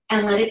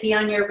 and let it be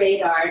on your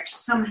radar to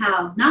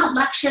somehow not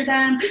lecture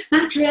them,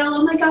 not drill,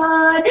 oh my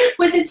God,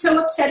 was it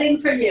so upsetting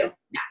for you?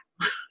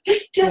 No.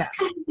 Just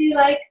kind of be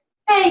like,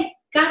 hey,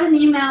 got an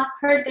email,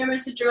 heard there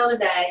was a drill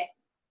today.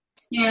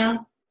 You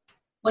know,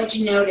 what'd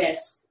you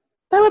notice?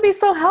 That would be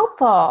so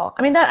helpful.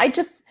 I mean,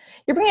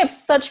 you're bringing up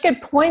such good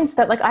points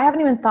that like I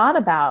haven't even thought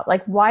about.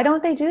 Like, why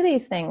don't they do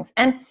these things?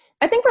 And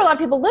I think for a lot of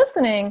people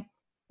listening,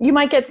 you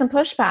might get some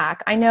pushback.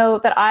 I know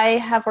that I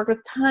have worked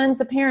with tons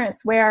of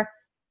parents where,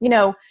 you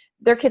know,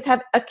 their kids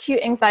have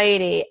acute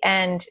anxiety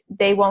and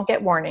they won't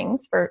get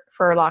warnings for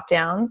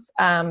lockdowns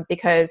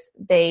because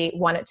they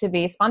want it to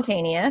be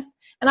spontaneous.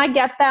 And I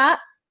get that.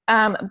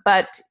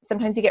 But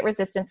sometimes you get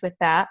resistance with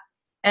that.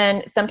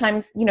 And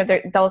sometimes, you know,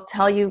 they'll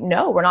tell you,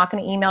 no, we're not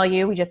going to email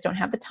you. We just don't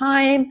have the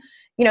time,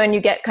 you know, and you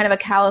get kind of a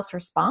callous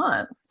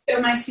response. So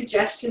my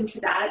suggestion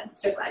to that, I'm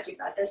so glad you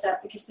brought this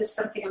up because this is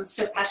something I'm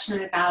so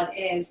passionate about,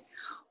 is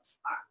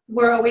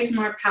we're always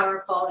more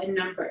powerful in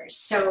numbers.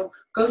 So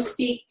go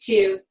to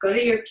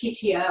your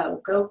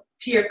PTO, go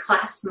to your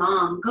class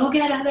mom, go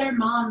get other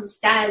moms,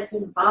 dads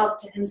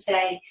involved and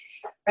say,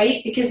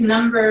 right? Because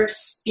numbers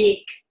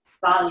speak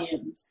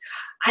volumes.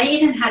 I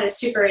even had a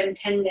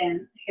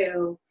superintendent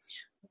who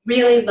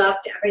really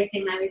loved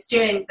everything I was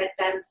doing, but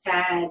then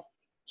said,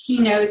 he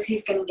knows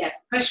he's going to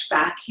get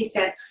pushback. He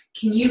said,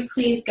 can you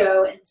please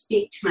go and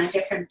speak to my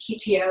different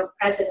PTO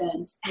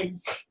presidents and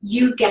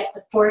you get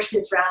the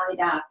forces rallied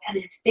up. And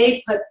if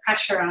they put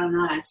pressure on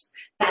us,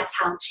 that's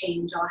how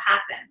change will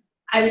happen.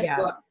 I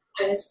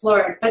was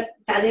floored, but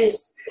that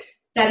is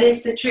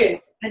the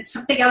truth. And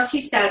something else he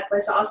said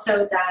was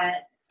also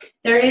that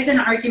there is an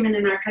argument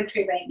in our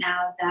country right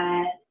now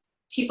that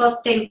people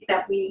think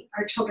that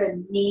our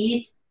children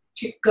need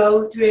to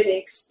go through the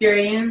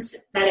experience,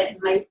 that it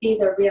might be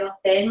the real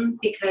thing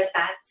because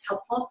that's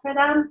helpful for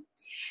them.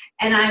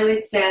 And I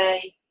would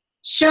say,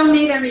 show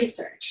me the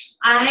research.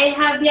 I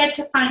have yet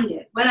to find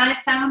it. What I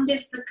found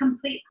is the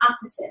complete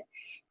opposite.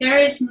 There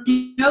is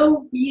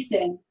no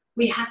reason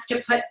we have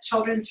to put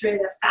children through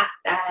the fact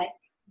that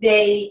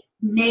they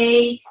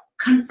may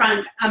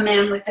confront a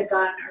man with a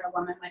gun or a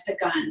woman with a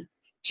gun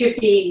to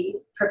be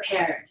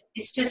prepared.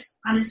 It's just,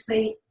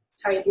 honestly,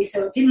 sorry to be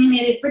so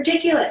opinionated,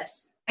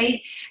 ridiculous,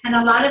 right? And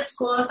a lot of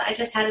schools, I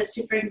just had a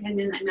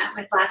superintendent I met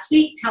with last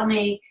week tell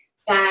me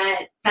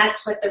that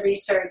that's what the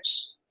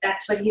research,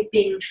 that's what he's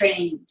being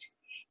trained.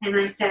 And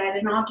I said,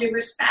 in all due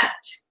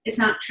respect, it's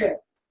not true.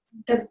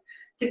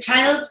 The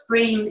child's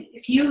brain,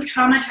 if you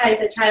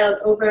traumatize a child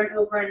over and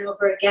over and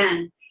over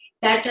again,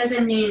 that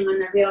doesn't mean when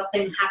the real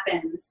thing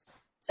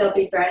happens, they'll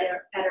be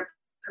better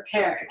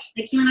prepared.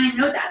 Like you and I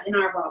know that in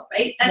our world,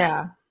 right?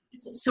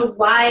 So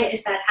why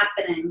is that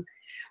happening?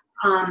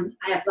 I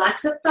have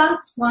lots of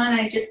thoughts. One,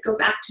 I just go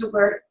back to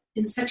work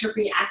in such a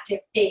reactive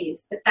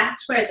phase, but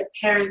that's where the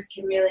parents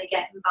can really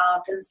get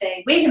involved and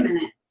say, wait a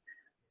minute,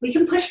 we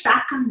can push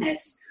back on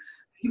this.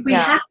 We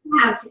have to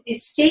have,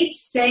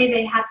 states say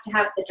they have to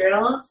have the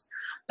drills,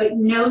 but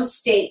no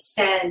state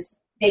says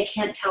they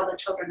can't tell the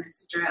children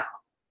it's a drill.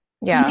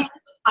 Yeah. When they have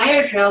a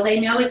fire drill, they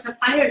know it's a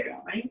fire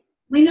drill, right?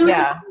 We know it's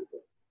a fire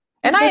drill.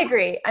 And I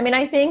agree. I mean,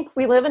 I think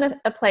we live in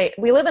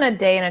we live in a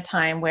day and a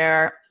time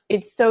where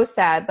it's so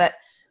sad, but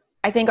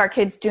I think our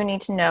kids do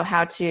need to know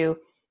how to,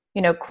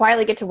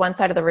 quietly get to one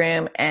side of the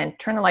room and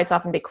turn the lights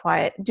off and be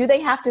quiet. Do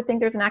they have to think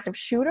there's an active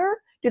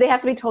shooter? Do they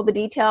have to be told the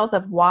details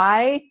of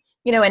why?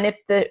 And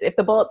if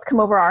the bullets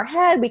come over our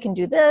head, we can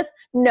do this.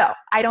 No,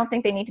 I don't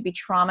think they need to be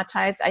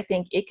traumatized. I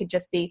think it could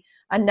just be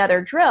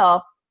another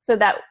drill so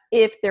that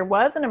if there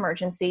was an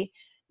emergency,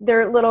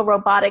 their little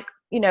robotic,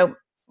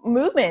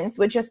 movements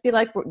would just be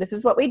like, this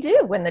is what we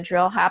do when the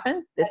drill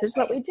happens. This is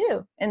what we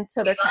do. And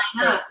so they're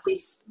line up. We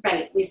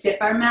zip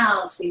our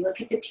mouths. We look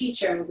at the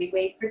teacher. We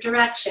wait for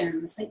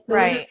directions.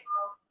 Right.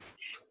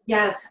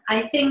 Yes.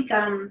 I think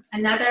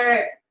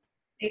another,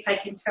 if I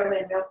can throw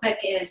in real quick,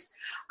 is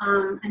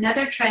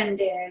another trend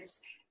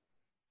is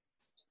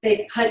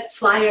they put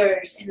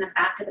flyers in the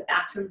back of the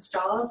bathroom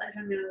stalls. I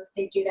don't know if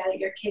they do that at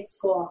your kids'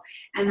 school.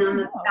 And on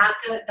the back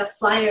of the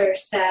flyer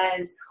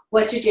says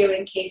what to do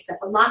in case of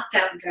a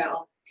lockdown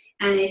drill.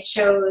 And it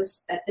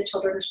shows that the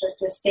children are supposed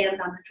to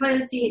stand on the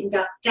toilet seat and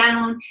duck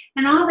down.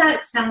 And all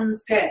that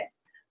sounds good.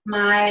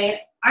 My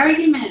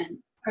argument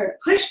or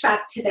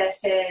pushback to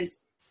this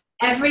is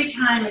every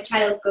time a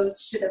child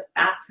goes to the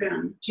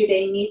bathroom, do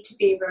they need to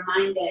be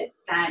reminded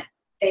that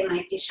they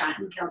might be shot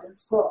and killed in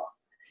school?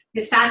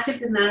 The fact of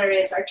the matter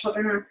is our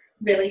children are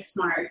really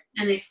smart.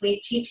 And if we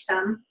teach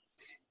them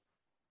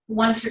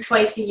once or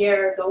twice a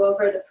year, go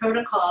over the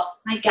protocol,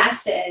 my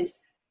guess is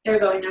they're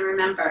going to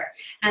remember.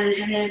 And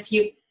if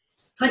you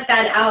put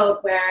that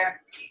out where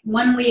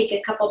 1 week,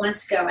 a couple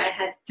months ago, I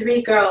had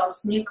 3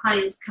 girls, new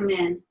clients come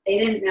in. They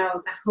didn't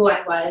know who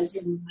I was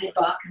in my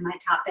book and my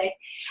topic.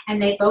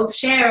 And they all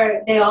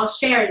shared,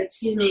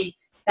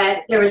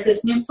 that there was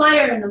this new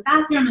flyer in the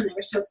bathroom and they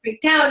were so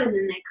freaked out and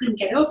then they couldn't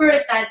get over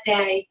it that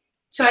day.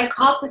 So I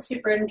called the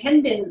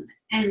superintendent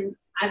and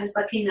I was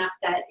lucky enough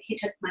that he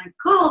took my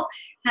call.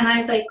 And I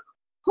was like,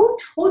 who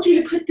told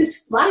you to put this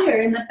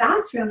flyer in the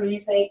bathroom? And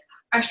he's like,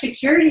 our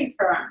security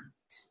firm.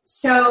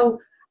 So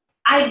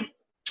I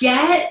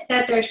get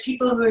that there's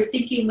people who are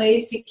thinking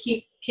ways to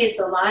keep kids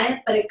alive,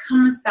 but it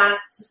comes back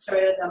to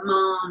sort of the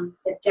mom,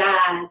 the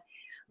dad,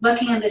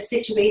 looking at the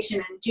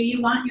situation. And do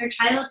you want your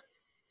child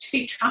to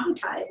be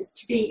traumatized,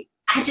 to be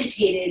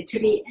agitated, to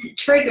be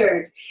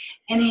triggered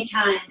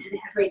anytime and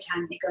every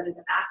time they go to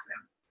the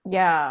bathroom?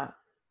 Yeah.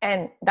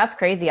 And that's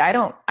crazy.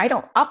 I'll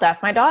have to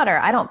ask my daughter.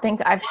 I don't think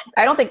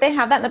they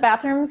have that in the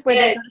bathrooms where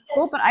they go to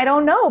school, but I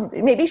don't know.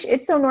 Maybe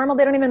it's so normal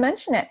they don't even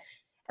mention it.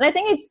 And I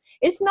think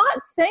it's not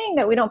saying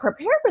that we don't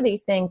prepare for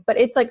these things, but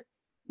it's like,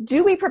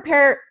 do we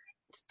prepare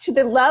to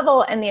the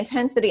level and the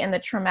intensity and the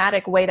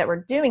traumatic way that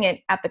we're doing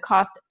it at the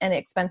cost and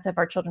expense of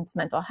our children's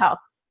mental health?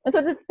 And so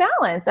it's this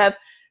balance of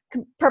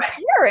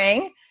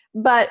preparing,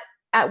 but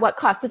at what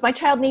cost? Does my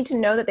child need to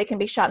know that they can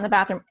be shot in the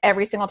bathroom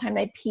every single time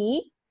they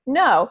pee?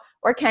 No.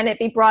 Or can it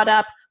be brought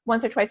up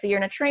once or twice a year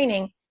in a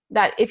training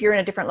that if you're in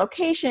a different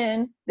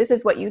location, this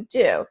is what you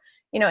do?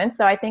 And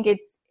so I think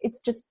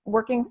it's just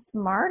working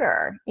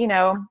smarter,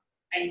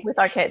 with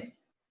our kids.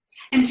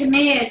 And to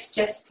me, it's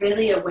just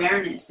really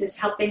awareness, is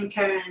helping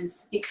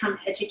parents become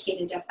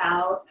educated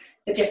about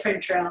the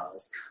different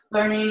drills,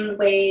 learning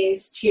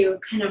ways to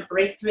kind of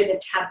break through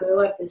the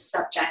taboo of this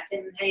subject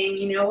and saying,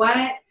 you know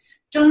what?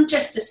 Don't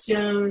just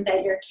assume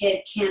that your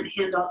kid can't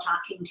handle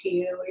talking to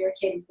you or your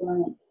kid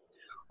won't.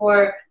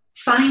 Or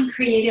find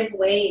creative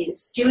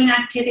ways, do an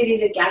activity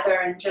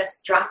together and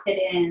just drop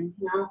it in.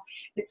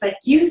 It's like,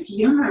 use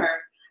humor.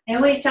 I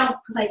always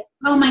tell like,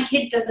 oh, my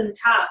kid doesn't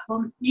talk.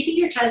 Well, maybe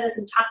your child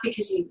doesn't talk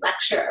because you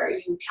lecture or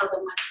you tell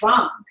them what's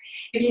wrong.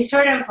 If you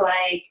sort of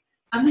like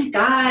oh my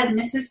God,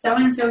 Mrs.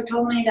 So-and-so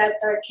told me that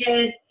their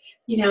kid,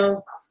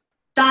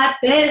 thought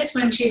this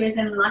when she was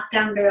in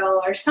lockdown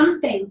drill, or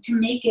something to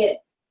make it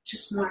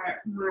just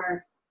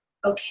more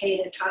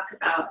okay to talk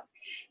about.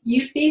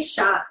 You'd be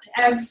shocked.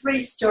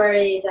 Every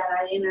story that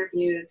I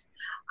interviewed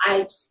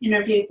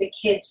the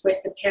kids with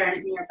the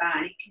parent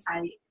nearby,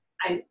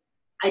 because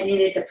I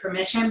needed the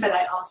permission, but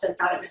I also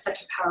thought it was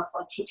such a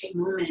powerful teaching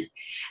moment.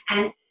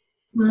 And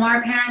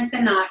more parents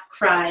than not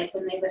cried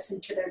when they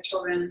listened to their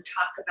children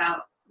talk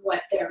about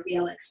what their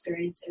real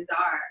experiences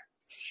are.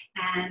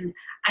 And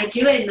I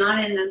do it not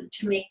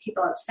to make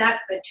people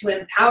upset, but to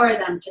empower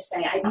them to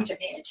say, I need to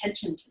pay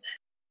attention to this.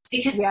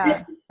 Because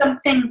this is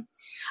something,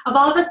 of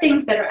all the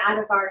things that are out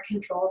of our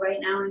control right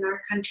now in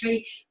our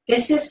country,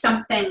 this is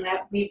something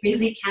that we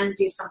really can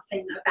do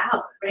something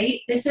about,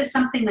 right? This is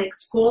something like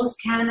schools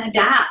can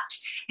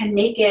adapt and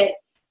make it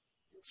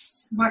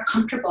more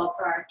comfortable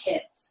for our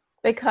kids.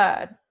 They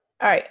could.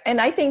 All right.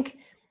 And I think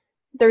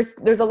there's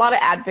a lot of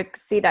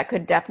advocacy that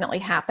could definitely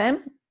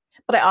happen.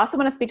 But I also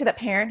want to speak to that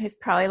parent who's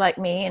probably like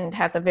me and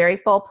has a very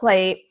full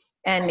plate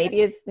and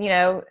maybe is,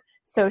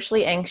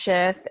 socially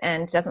anxious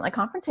and doesn't like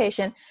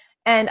confrontation.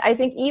 And I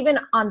think even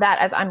on that,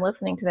 as I'm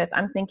listening to this,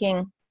 I'm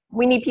thinking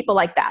we need people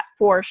like that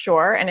for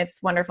sure. And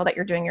it's wonderful that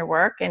you're doing your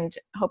work, and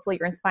hopefully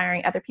you're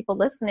inspiring other people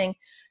listening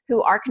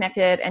who are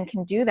connected and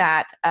can do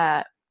that,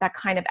 that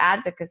kind of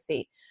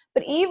advocacy.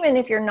 But even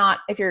if you're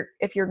not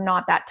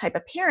that type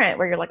of parent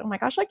where you're like, oh my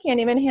gosh, I can't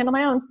even handle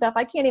my own stuff,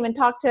 I can't even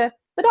talk to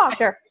the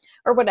doctor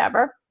or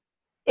whatever.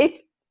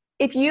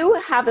 If you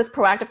have this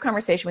proactive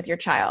conversation with your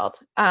child,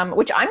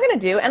 which I'm going to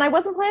do, and I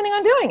wasn't planning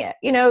on doing it,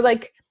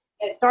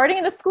 starting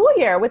in the school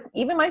year with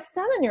even my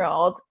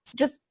 7-year-old,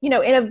 just, in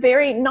a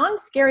very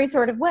non-scary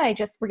sort of way,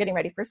 just we're getting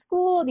ready for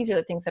school. These are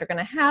the things that are going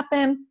to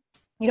happen.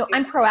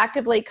 I'm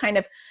proactively kind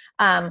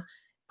of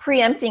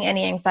preempting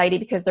any anxiety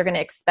because they're going to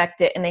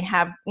expect it. And they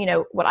have,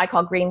 what I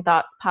call green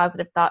thoughts,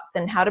 positive thoughts,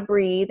 and how to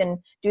breathe and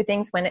do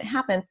things when it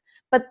happens.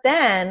 But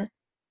then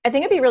I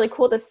think it'd be really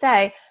cool to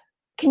say,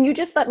 can you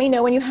just let me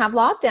know when you have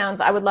lockdowns?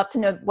 I would love to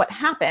know what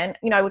happened.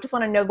 I would just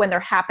want to know when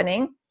they're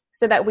happening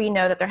so that we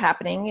know that they're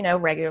happening,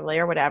 regularly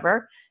or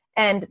whatever.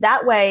 And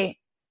that way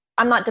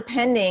I'm not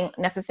depending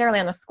necessarily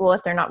on the school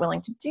if they're not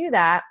willing to do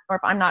that, or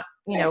if I'm not,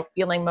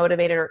 feeling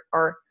motivated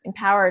or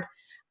empowered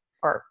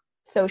or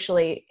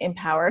socially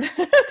empowered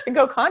to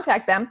go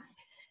contact them.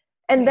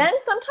 And then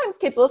sometimes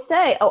kids will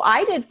say, oh,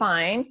 I did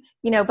fine,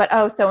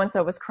 but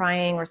so-and-so was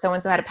crying, or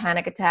so-and-so had a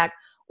panic attack.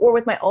 Or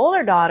with my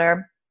older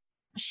daughter,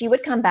 she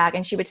would come back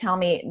and she would tell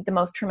me the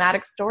most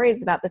traumatic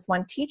stories about this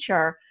one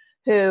teacher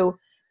who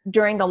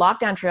during the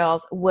lockdown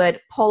drills would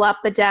pull up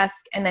the desk,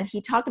 and then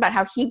he talked about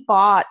how he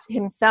bought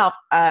himself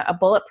a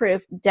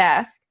bulletproof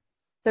desk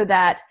so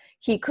that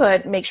he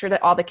could make sure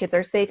that all the kids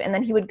are safe. And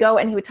then he would go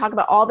and he would talk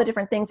about all the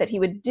different things that he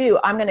would do.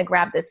 I'm going to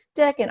grab this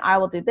stick and I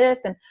will do this,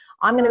 and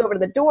I'm going to go over to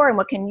the door, and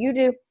what can you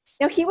do?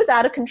 He was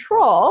out of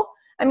control.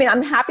 I mean,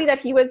 I'm happy that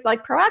he was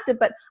like proactive,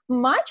 but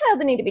my child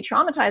didn't need to be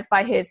traumatized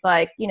by his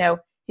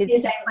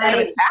his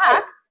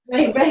attack.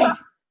 Right.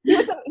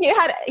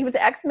 He was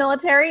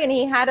ex-military, and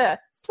he had a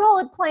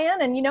solid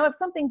plan. And, if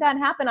something bad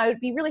happened, I would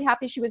be really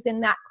happy she was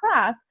in that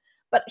class,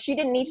 but she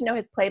didn't need to know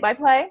his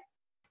play-by-play.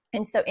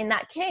 And so in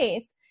that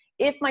case,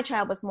 if my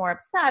child was more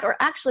upset, or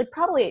actually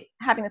probably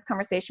having this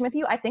conversation with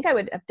you, I think I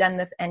would have done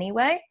this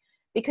anyway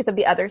because of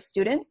the other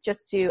students,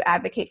 just to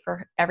advocate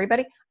for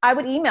everybody. I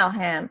would email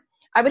him.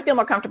 I would feel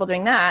more comfortable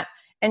doing that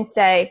and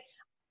say,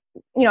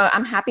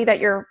 I'm happy that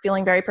you're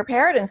feeling very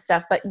prepared and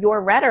stuff, but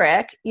your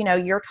rhetoric,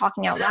 you're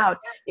talking out loud,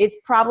 is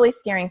probably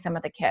scaring some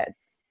of the kids.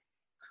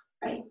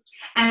 Right.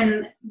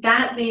 And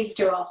that leads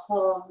to a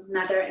whole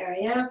nother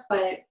area,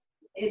 but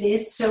it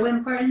is so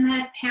important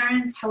that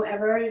parents,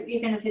 however,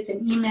 even if it's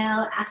an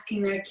email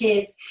asking their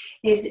kids,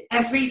 is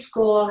every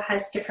school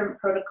has different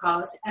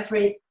protocols.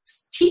 Every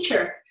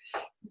teacher,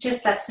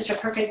 just that's such a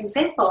perfect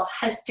example,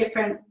 has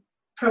different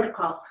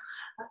protocol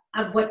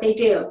of what they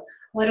do.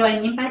 What do I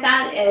mean by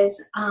that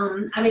is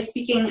I was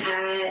speaking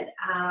at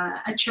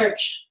a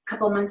church a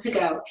couple months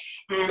ago,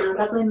 and a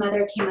lovely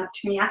mother came up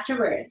to me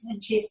afterwards,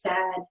 and she said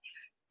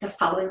the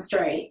following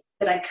story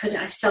that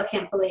I still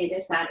can't believe,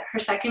 is that her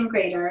second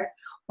grader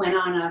went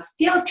on a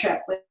field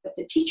trip with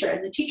the teacher,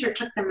 and the teacher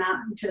took them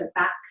out into the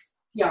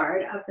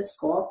backyard of the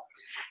school,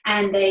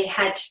 and they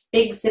had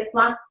big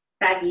Ziploc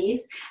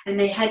baggies, and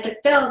they had to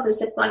fill the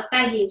Ziploc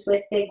baggies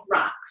with big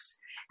rocks.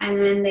 And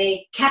then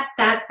they kept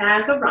that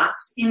bag of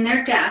rocks in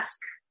their desk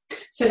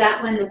so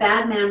that when the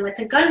bad man with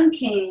the gun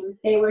came,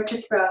 they were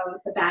to throw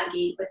the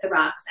baggie with the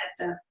rocks at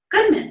the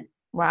gunman.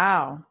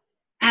 Wow.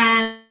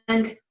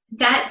 And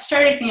that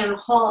started me on a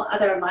whole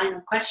other line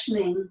of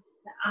questioning.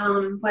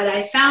 What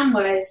I found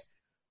was,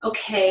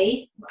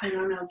 okay, I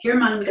don't know if your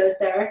mind goes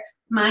there.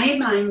 My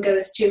mind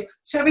goes to,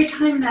 so every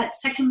time that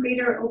second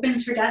grader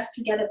opens her desk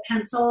to get a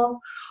pencil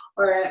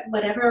or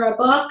whatever, a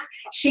book,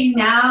 she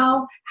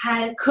now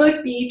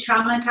could be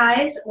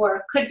traumatized,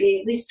 or could be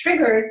at least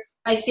triggered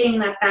by seeing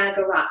that bag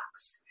of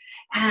rocks.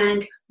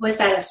 And was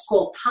that a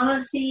school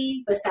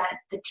policy? Was that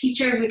the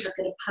teacher who took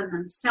it upon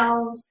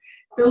themselves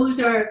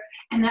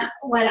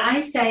what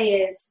I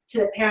say is to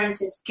the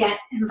parents is get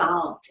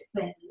involved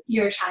with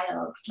your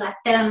child. Let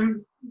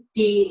them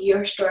be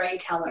your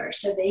storyteller,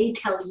 so they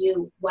tell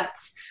you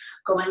what's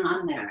going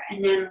on there.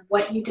 And then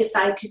what you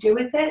decide to do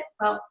with it,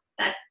 well,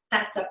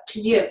 that's up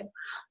to you.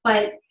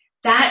 But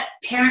that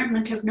parent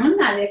wouldn't have known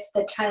that if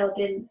the child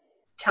didn't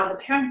tell the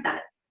parent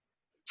that.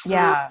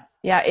 Yeah.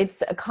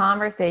 It's a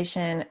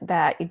conversation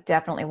that you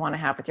definitely want to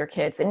have with your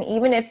kids. And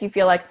even if you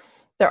feel like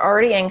they're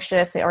already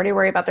anxious, they already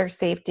worry about their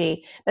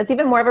safety, that's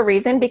even more of a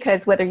reason,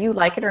 because whether you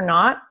like it or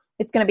not,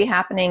 it's going to be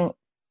happening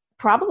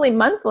probably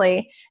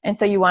monthly. And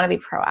so you want to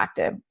be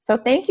proactive. So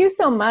thank you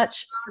so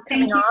much for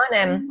coming on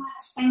and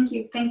thank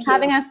you.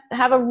 having us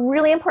have a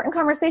really important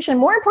conversation,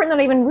 more important than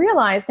I even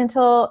realized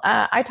until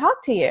I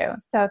talked to you.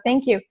 So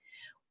thank you.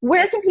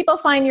 Where can people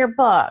find your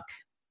book?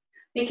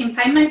 They can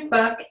find my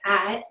book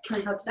at,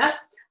 can I hold it up?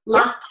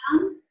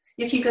 Lockdown.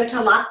 If you go to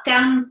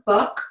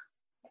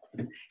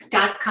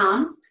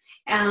lockdownbook.com,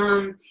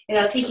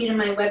 it'll take you to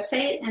my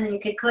website, and then you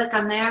could click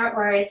on there,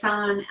 or it's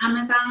on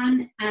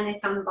Amazon and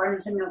it's on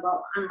Barnes &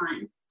 Noble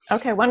online.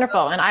 Okay,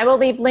 wonderful. And I will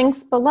leave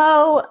links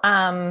below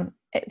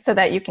so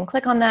that you can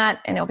click on that,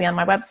 and it'll be on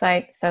my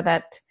website.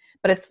 But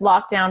it's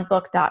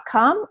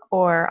lockdownbook.com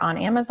or on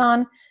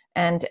Amazon,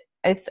 and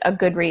it's a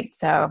good read.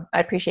 So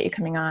I appreciate you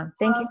coming on.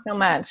 Thank you so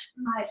much.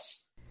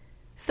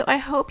 So I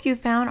hope you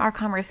found our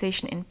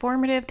conversation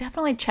informative.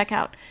 Definitely check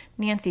out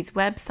Nancy's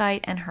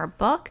website and her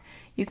book.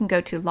 You can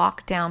go to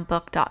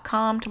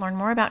lockdownbook.com to learn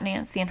more about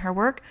Nancy and her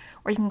work,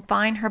 or you can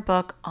find her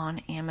book on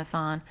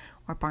Amazon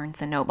or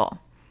Barnes & Noble.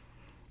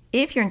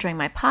 If you're enjoying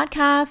my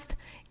podcast,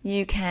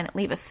 you can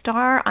leave a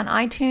star on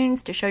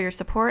iTunes to show your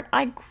support.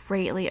 I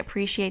greatly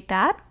appreciate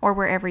that, or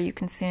wherever you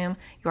consume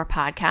your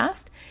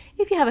podcast.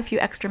 If you have a few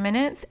extra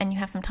minutes and you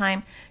have some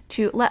time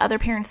to let other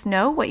parents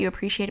know what you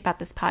appreciate about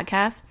this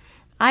podcast,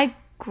 I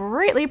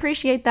greatly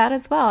appreciate that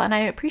as well. And I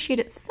appreciate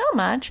it so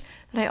much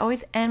that I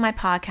always end my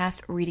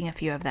podcast reading a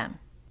few of them.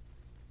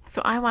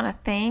 So I want to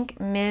thank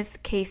Ms.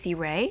 Casey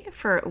Ray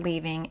for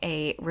leaving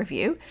a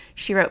review.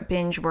 She wrote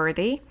Binge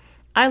Worthy.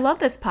 I love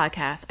this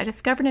podcast. I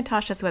discovered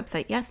Natasha's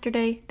website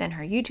yesterday, then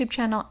her YouTube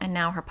channel, and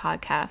now her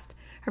podcast.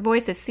 Her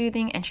voice is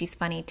soothing and she's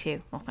funny too.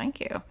 Well, thank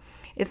you.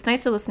 It's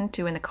nice to listen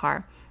to in the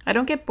car. I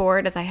don't get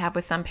bored as I have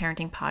with some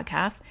parenting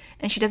podcasts,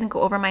 and she doesn't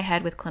go over my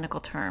head with clinical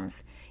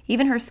terms.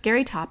 Even her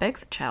scary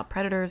topics, child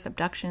predators,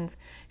 abductions,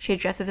 she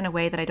addresses in a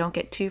way that I don't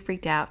get too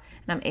freaked out,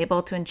 and I'm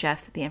able to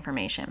ingest the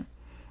information.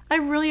 I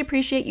really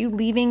appreciate you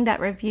leaving that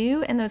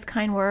review and those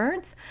kind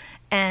words.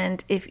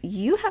 And if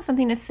you have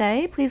something to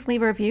say, please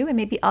leave a review, and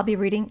maybe I'll be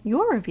reading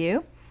your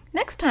review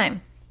next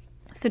time.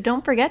 So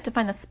don't forget to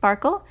find the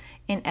sparkle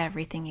in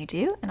everything you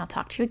do, and I'll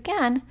talk to you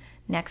again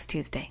next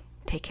Tuesday.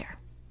 Take care.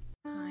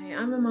 Hi,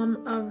 I'm a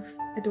mom of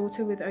a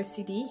daughter with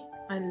OCD.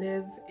 I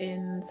live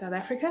in South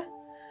Africa,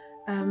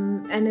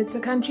 and it's a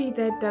country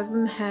that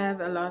doesn't have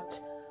a lot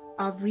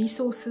of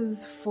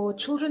resources for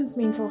children's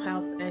mental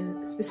health,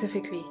 and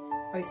specifically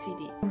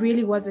OCD. I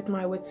really was at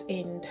my wit's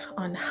end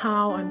on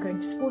how I'm going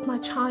to support my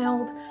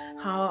child,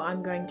 how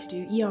I'm going to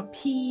do ERP,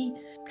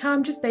 how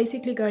I'm just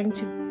basically going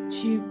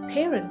to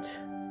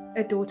parent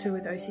a daughter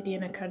with OCD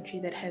in a country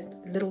that has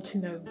little to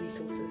no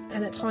resources.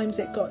 And at times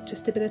it got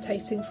just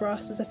debilitating for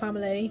us as a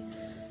family,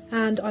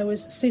 and I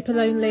was super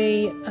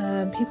lonely.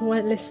 People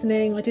weren't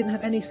listening. I didn't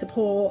have any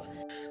support.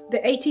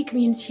 The AT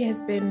community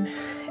has been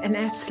an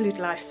absolute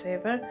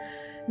lifesaver.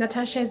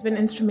 Natasha has been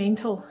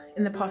instrumental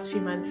in the past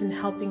few months in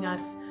helping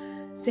us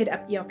set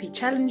up ERP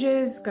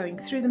challenges, going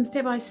through them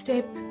step by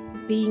step,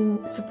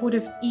 being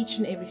supportive each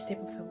and every step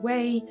of the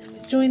way.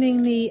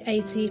 Joining the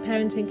AT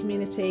parenting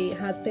community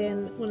has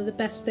been one of the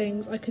best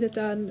things I could have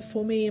done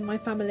for me and my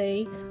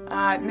family.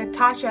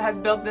 Natasha has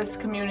built this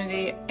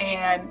community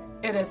and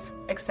it is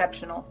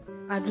exceptional.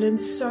 I've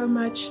learned so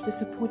much. The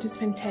support is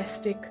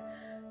fantastic.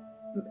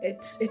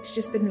 It's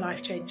just been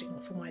life-changing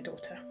for my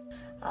daughter.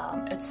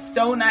 It's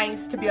so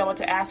nice to be able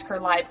to ask her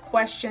live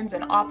questions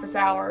in office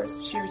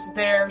hours. She's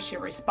there, she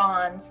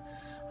responds.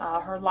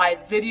 Her live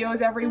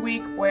videos every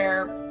week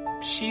where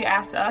she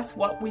asks us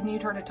what we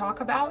need her to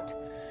talk about.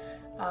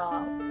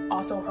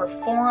 Also her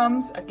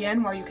forums,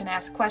 again, where you can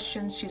ask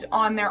questions. She's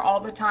on there all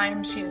the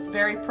time. She is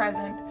very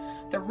present.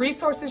 The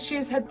resources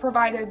she's had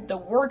provided, the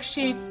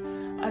worksheets,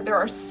 there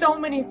are so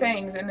many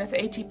things in this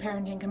AT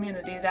parenting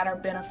community that are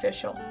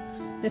beneficial.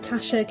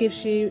 Natasha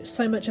gives you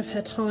so much of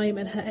her time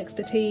and her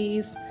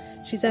expertise.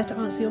 She's there to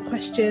answer your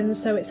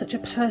questions, so it's such a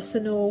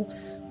personal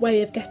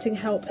way of getting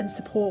help and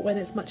support when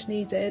it's much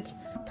needed.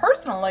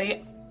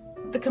 Personally,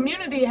 the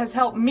community has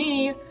helped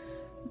me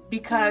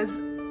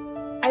because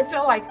I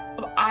feel like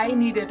I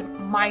needed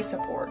my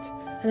support.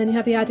 And then you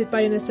have the added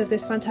bonus of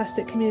this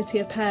fantastic community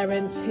of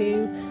parents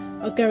who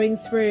are going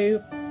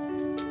through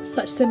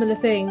such similar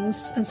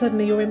things, and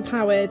suddenly you're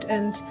empowered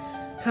and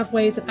have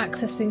ways of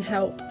accessing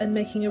help and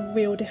making a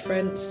real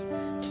difference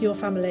to your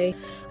family.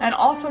 And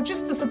also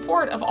just the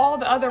support of all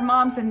the other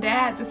moms and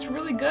dads. It's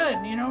really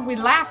good. You know, we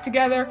laugh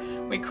together,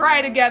 we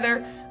cry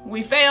together,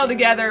 we fail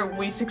together,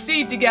 we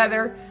succeed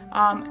together,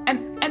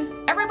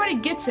 and everybody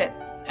gets it.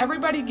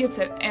 Everybody gets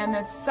it, and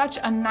it's such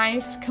a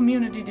nice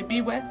community to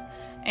be with,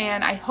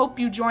 and I hope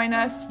you join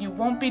us. You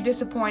won't be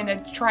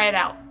disappointed. Try it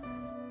out.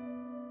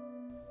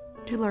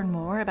 To learn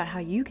more about how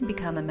you can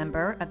become a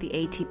member of the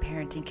AT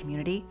Parenting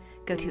community,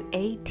 go to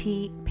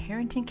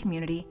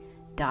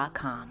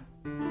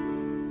atparentingcommunity.com.